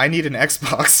for. I need an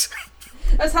Xbox.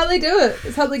 That's how they do it.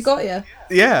 It's how they got you.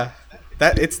 Yeah.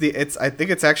 I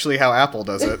think it's actually how Apple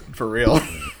does it for real.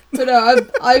 But no,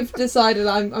 I've decided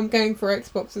I'm going for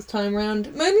Xbox this time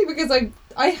around. Mainly because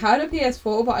I had a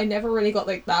PS4, but I never really got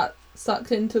like that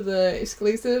sucked into the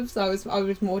exclusives. I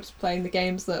was more just playing the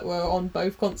games that were on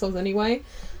both consoles anyway.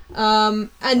 And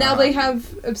now they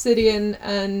have Obsidian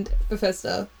and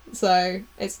Bethesda, so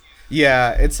it's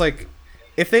It's like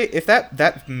if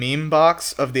that meme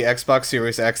box of the Xbox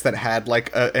Series X that had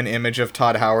like an image of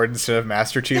Todd Howard instead of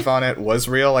Master Chief on it was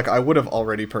real, like I would have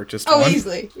already purchased one.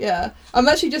 easily, yeah. I'm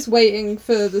actually just waiting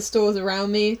for the stores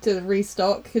around me to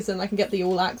restock, because then I can get the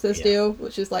all access deal,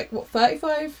 which is like what,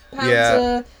 £35.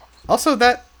 Yeah. Also,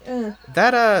 that Yeah.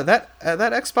 that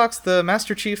Xbox, the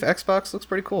Master Chief Xbox, looks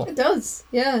pretty cool. It does,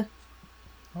 yeah.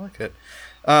 I like it.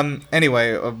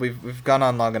 Anyway, we've gone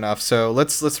on long enough, so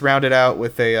let's round it out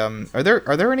with a Are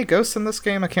there any ghosts in this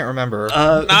game? I can't remember.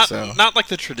 Not like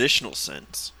the traditional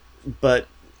sense. But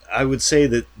I would say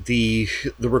that the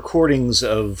recordings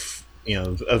of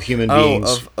human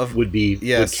beings would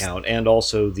count, and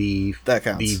also that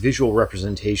counts. the visual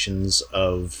representations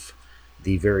of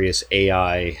the various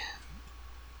AI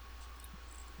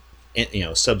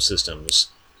subsystems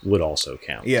would also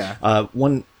count. Yeah.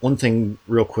 One thing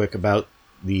real quick about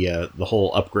the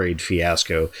whole upgrade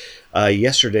fiasco.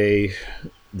 Yesterday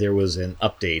there was an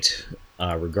update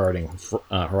regarding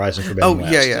Horizon Forbidden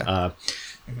West.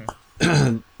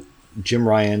 Jim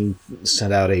Ryan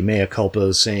sent out a mea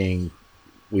culpa saying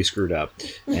we screwed up,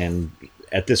 and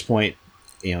at this point,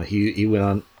 he went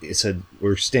on. He said,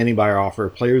 "We're standing by our offer.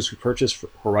 Players who purchase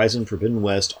Horizon Forbidden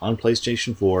West on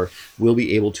PlayStation 4 will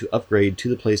be able to upgrade to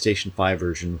the PlayStation 5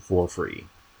 version for free."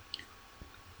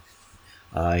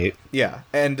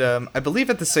 And I believe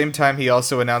at the same time he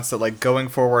also announced that like going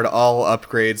forward all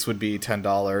upgrades would be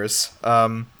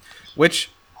 $10,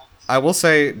 which I will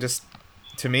say, just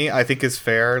to me, I think is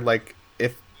fair. Like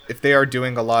if they are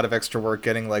doing a lot of extra work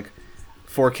getting like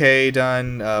 4K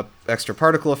done, extra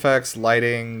particle effects,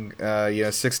 lighting, 60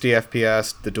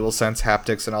 FPS, the DualSense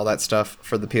haptics and all that stuff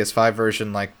for the PS5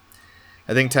 version, like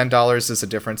I think $10 is a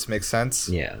difference, makes sense.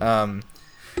 Yeah.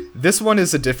 This one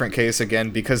is a different case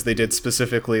again because they did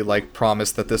specifically like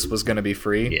promise that this was going to be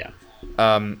free. Yeah.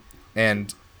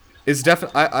 And it's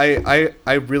definitely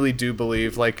I really do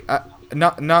believe like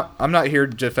I'm not here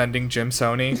defending Jim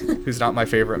Sony, who's not my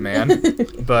favorite man,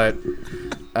 but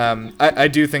I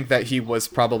do think that he was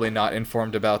probably not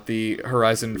informed about the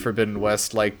Horizon Forbidden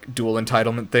West like dual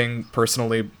entitlement thing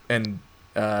personally, and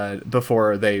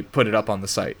before they put it up on the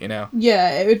site,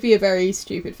 Yeah, it would be a very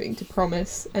stupid thing to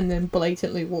promise and then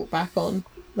blatantly walk back on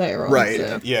later on. Right.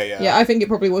 So. Yeah. Yeah, I think it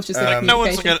probably was just a no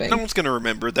communication one's gonna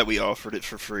remember that we offered it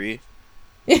for free.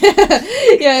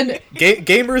 Yeah, and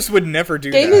gamers would never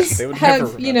do that. gamers They would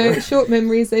have, never remember. short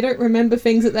memories. They don't remember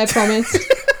things that they're promised.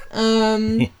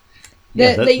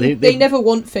 Yeah, they never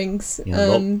want things.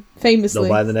 Famously, they'll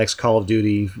buy the next Call of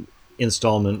Duty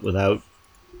installment without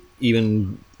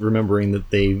even remembering that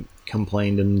they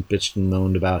complained and bitched and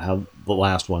moaned about how the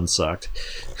last one sucked.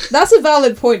 that's a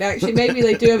valid point. Actually, maybe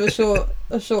they do have a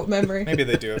short memory. Maybe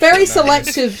they do. Have Very short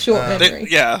memories. selective short memory.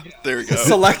 Yeah, there we go.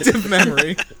 Selective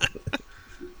memory.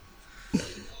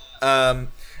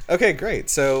 Okay, great.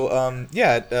 So,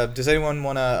 does anyone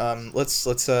want to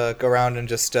let's go around and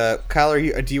just Kyle,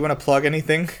 do you want to plug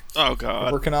anything Oh God.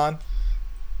 you're working on?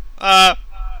 I'm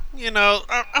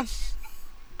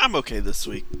okay this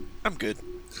week. I'm good.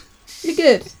 You're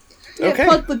good. Yeah, Okay.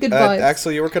 plug the good vibes.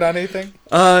 Axel, you working on anything?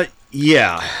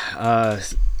 Yeah.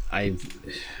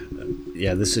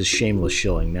 This is shameless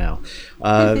shilling now.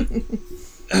 I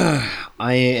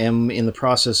am in the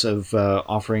process of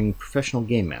offering professional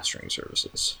game mastering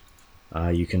services.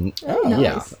 You can,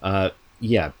 Nice.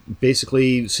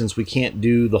 basically, since we can't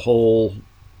do the whole,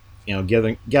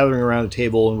 gathering around a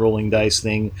table and rolling dice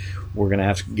thing, we're gonna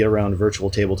have to get around a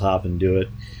virtual tabletop and do it.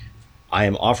 I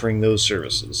am offering those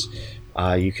services.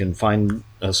 You can find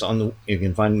us you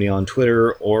can find me on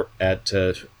Twitter or at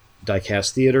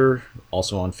Diecast Theater,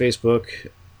 also on Facebook,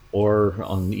 or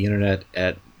on the internet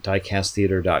at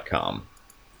diecasttheater.com.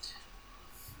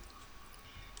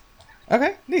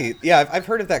 Okay, neat. Yeah, I've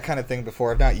heard of that kind of thing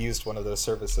before. I've not used one of those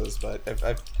services, but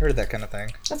I've heard of that kind of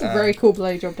thing. That's a very cool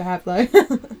blowjob to have, though.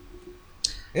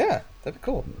 Yeah, that'd be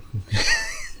cool.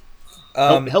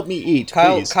 Help me eat,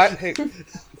 Kyle, please.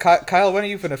 Kyle, when are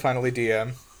you going to finally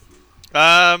DM?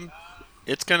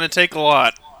 It's gonna take a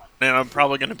lot, and I'm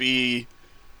probably gonna be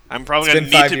I'm probably It's gonna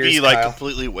been need 5 to be years, like Kyle.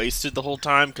 completely wasted the whole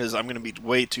time because I'm gonna be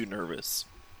way too nervous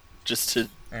just to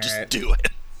Alright. do it.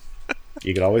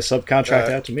 You could always subcontract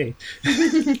Uh, out to me.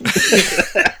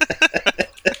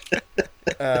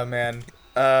 Oh man.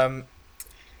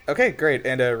 Okay, great.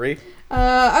 And Ree?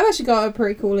 I've actually got a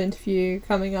pretty cool interview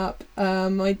coming up.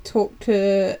 I talked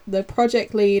to the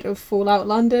project lead of Fallout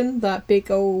London, that big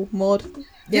old mod.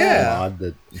 Yeah. Mod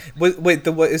that Wait,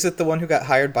 is it the one who got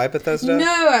hired by Bethesda?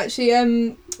 No,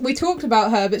 actually, we talked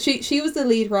about her, but she was the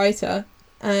lead writer,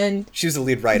 and She was the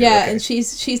lead writer. yeah, okay. and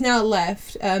she's now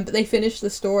left. But they finished the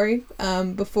story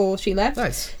before she left.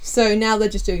 Nice. So now they're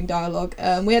just doing dialogue.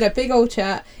 We had a big old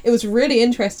chat. It was really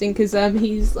interesting because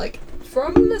he's like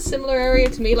from a similar area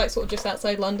to me, like sort of just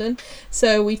outside London.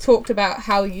 So we talked about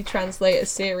how you translate a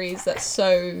series that's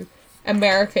so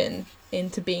American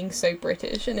into being so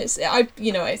British, and it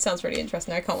sounds really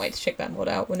interesting. I can't wait to check that mod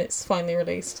out when it's finally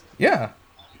released. Yeah,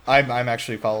 I'm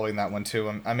actually following that one too.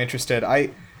 I'm interested. I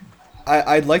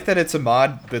like that it's a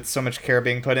mod with so much care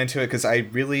being put into it because I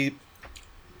really,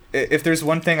 if there's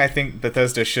one thing I think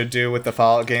Bethesda should do with the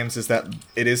Fallout games is that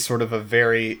it is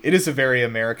a very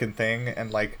American thing,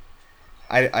 and like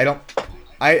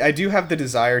I do have the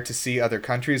desire to see other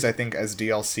countries. I think as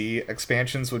DLC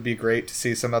expansions would be great to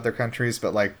see some other countries,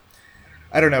 but like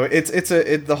I don't know.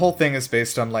 The whole thing is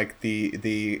based on like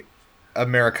the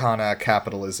Americana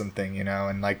capitalism thing, you know,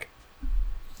 and like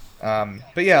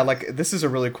but yeah, like this is a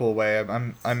really cool way.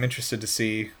 I'm interested to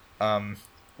see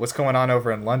what's going on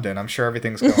over in London. I'm sure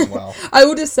everything's going well. I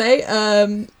will just say,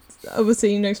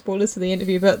 obviously no spoilers to the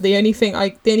interview, but the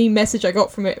only message I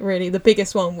got from it, really, the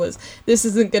biggest one was this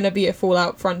isn't going to be a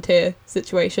Fallout Frontier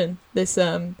situation. This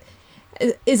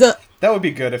is a That would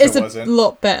be good if it's it a wasn't.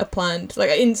 lot better planned.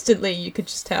 Like instantly, you could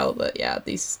just tell that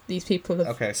these people have.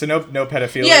 Okay, so no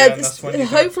pedophilia Yeah, in this one. you think?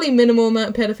 hopefully minimal amount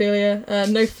of pedophilia.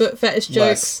 No foot fetish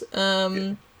jokes. Less.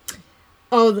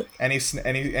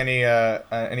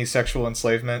 Any sexual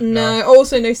enslavement? No.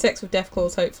 Also no sex with death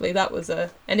claws. Hopefully that was an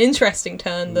interesting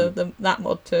turn that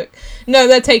mod took. No,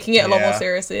 they're taking it a lot more Yeah.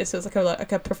 seriously. This is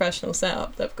like a professional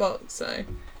setup they've got. So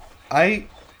I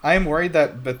am worried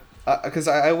that, but because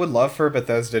I would love for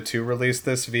Bethesda to release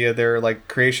this via their like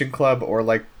Creation Club or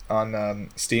like on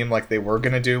Steam, like they were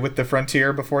gonna do with the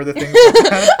Frontier before the thing.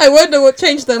 I wonder what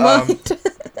changed their mind.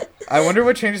 I wonder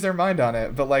what changed their mind on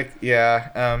it, but like,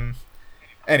 yeah.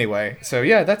 Anyway, so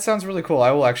yeah, that sounds really cool.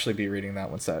 I will actually be reading that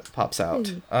once that pops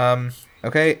out.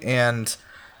 Okay, and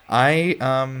I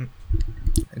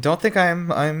don't think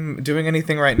I'm doing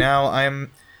anything right now.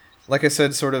 I'm, like I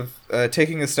said, sort of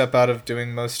taking a step out of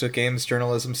doing most of games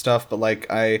journalism stuff, but like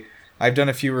I've done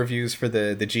a few reviews for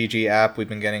the GG app. We've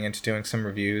been getting into doing some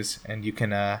reviews, and you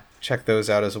can check those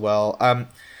out as well.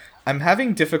 I'm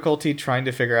having difficulty trying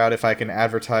to figure out if I can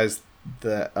advertise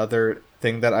the other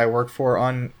thing that I work for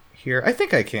on here. I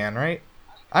think I can, right?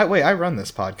 I run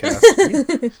this podcast.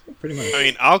 pretty much. I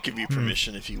mean, I'll give you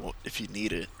permission if you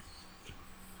need it.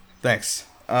 Thanks.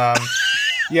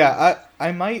 Yeah,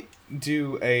 I might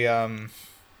do a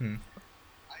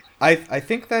I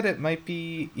think that it might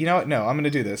be, you know what? No, I'm gonna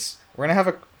do this. We're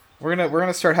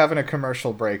gonna start having a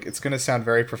commercial break. It's gonna sound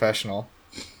very professional.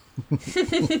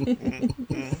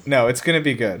 No, it's gonna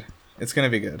be good. It's gonna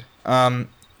be good.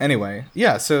 Anyway,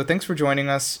 yeah. So thanks for joining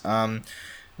us.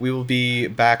 We will be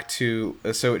back to.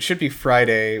 So it should be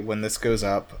Friday when this goes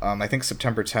up. I think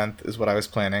September 10th is what I was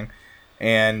planning.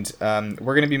 And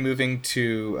we're going to be moving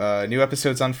to new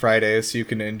episodes on Fridays, so you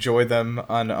can enjoy them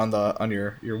on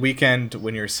your weekend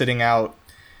when you're sitting out.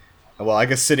 Well, I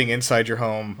guess sitting inside your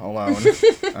home alone,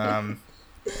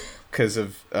 because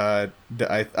of I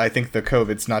think the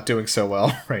COVID's not doing so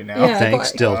well right now. Yeah,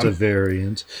 Thanks, but- Delta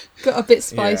variant. Got a bit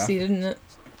spicy, didn't it?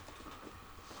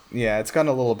 Yeah, it's gotten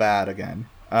a little bad again.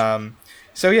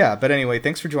 So yeah, but anyway,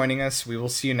 thanks for joining us. We will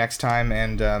see you next time,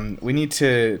 and we need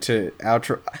to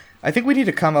outro. I think we need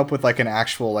to come up with like an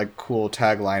actual like cool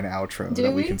tagline outro Do that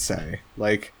we we? can say.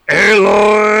 Like,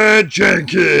 Aloy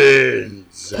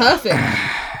Jenkins! Perfect.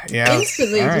 yeah,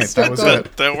 Instantly all right, just that got was going.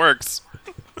 it. That works.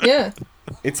 Yeah.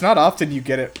 It's not often you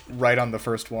get it right on the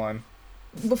first one.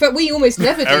 But we almost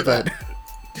never do But that.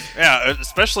 Yeah,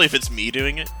 especially if it's me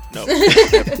doing it. No.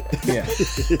 yeah.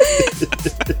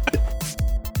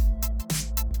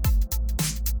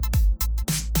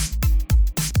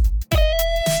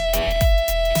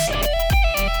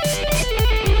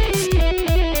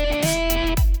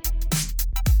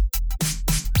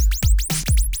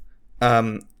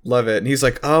 Love it. And he's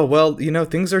like, oh, well, you know,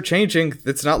 things are changing.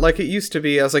 It's not like it used to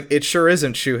be. I was like, it sure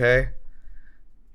isn't, Shuhei.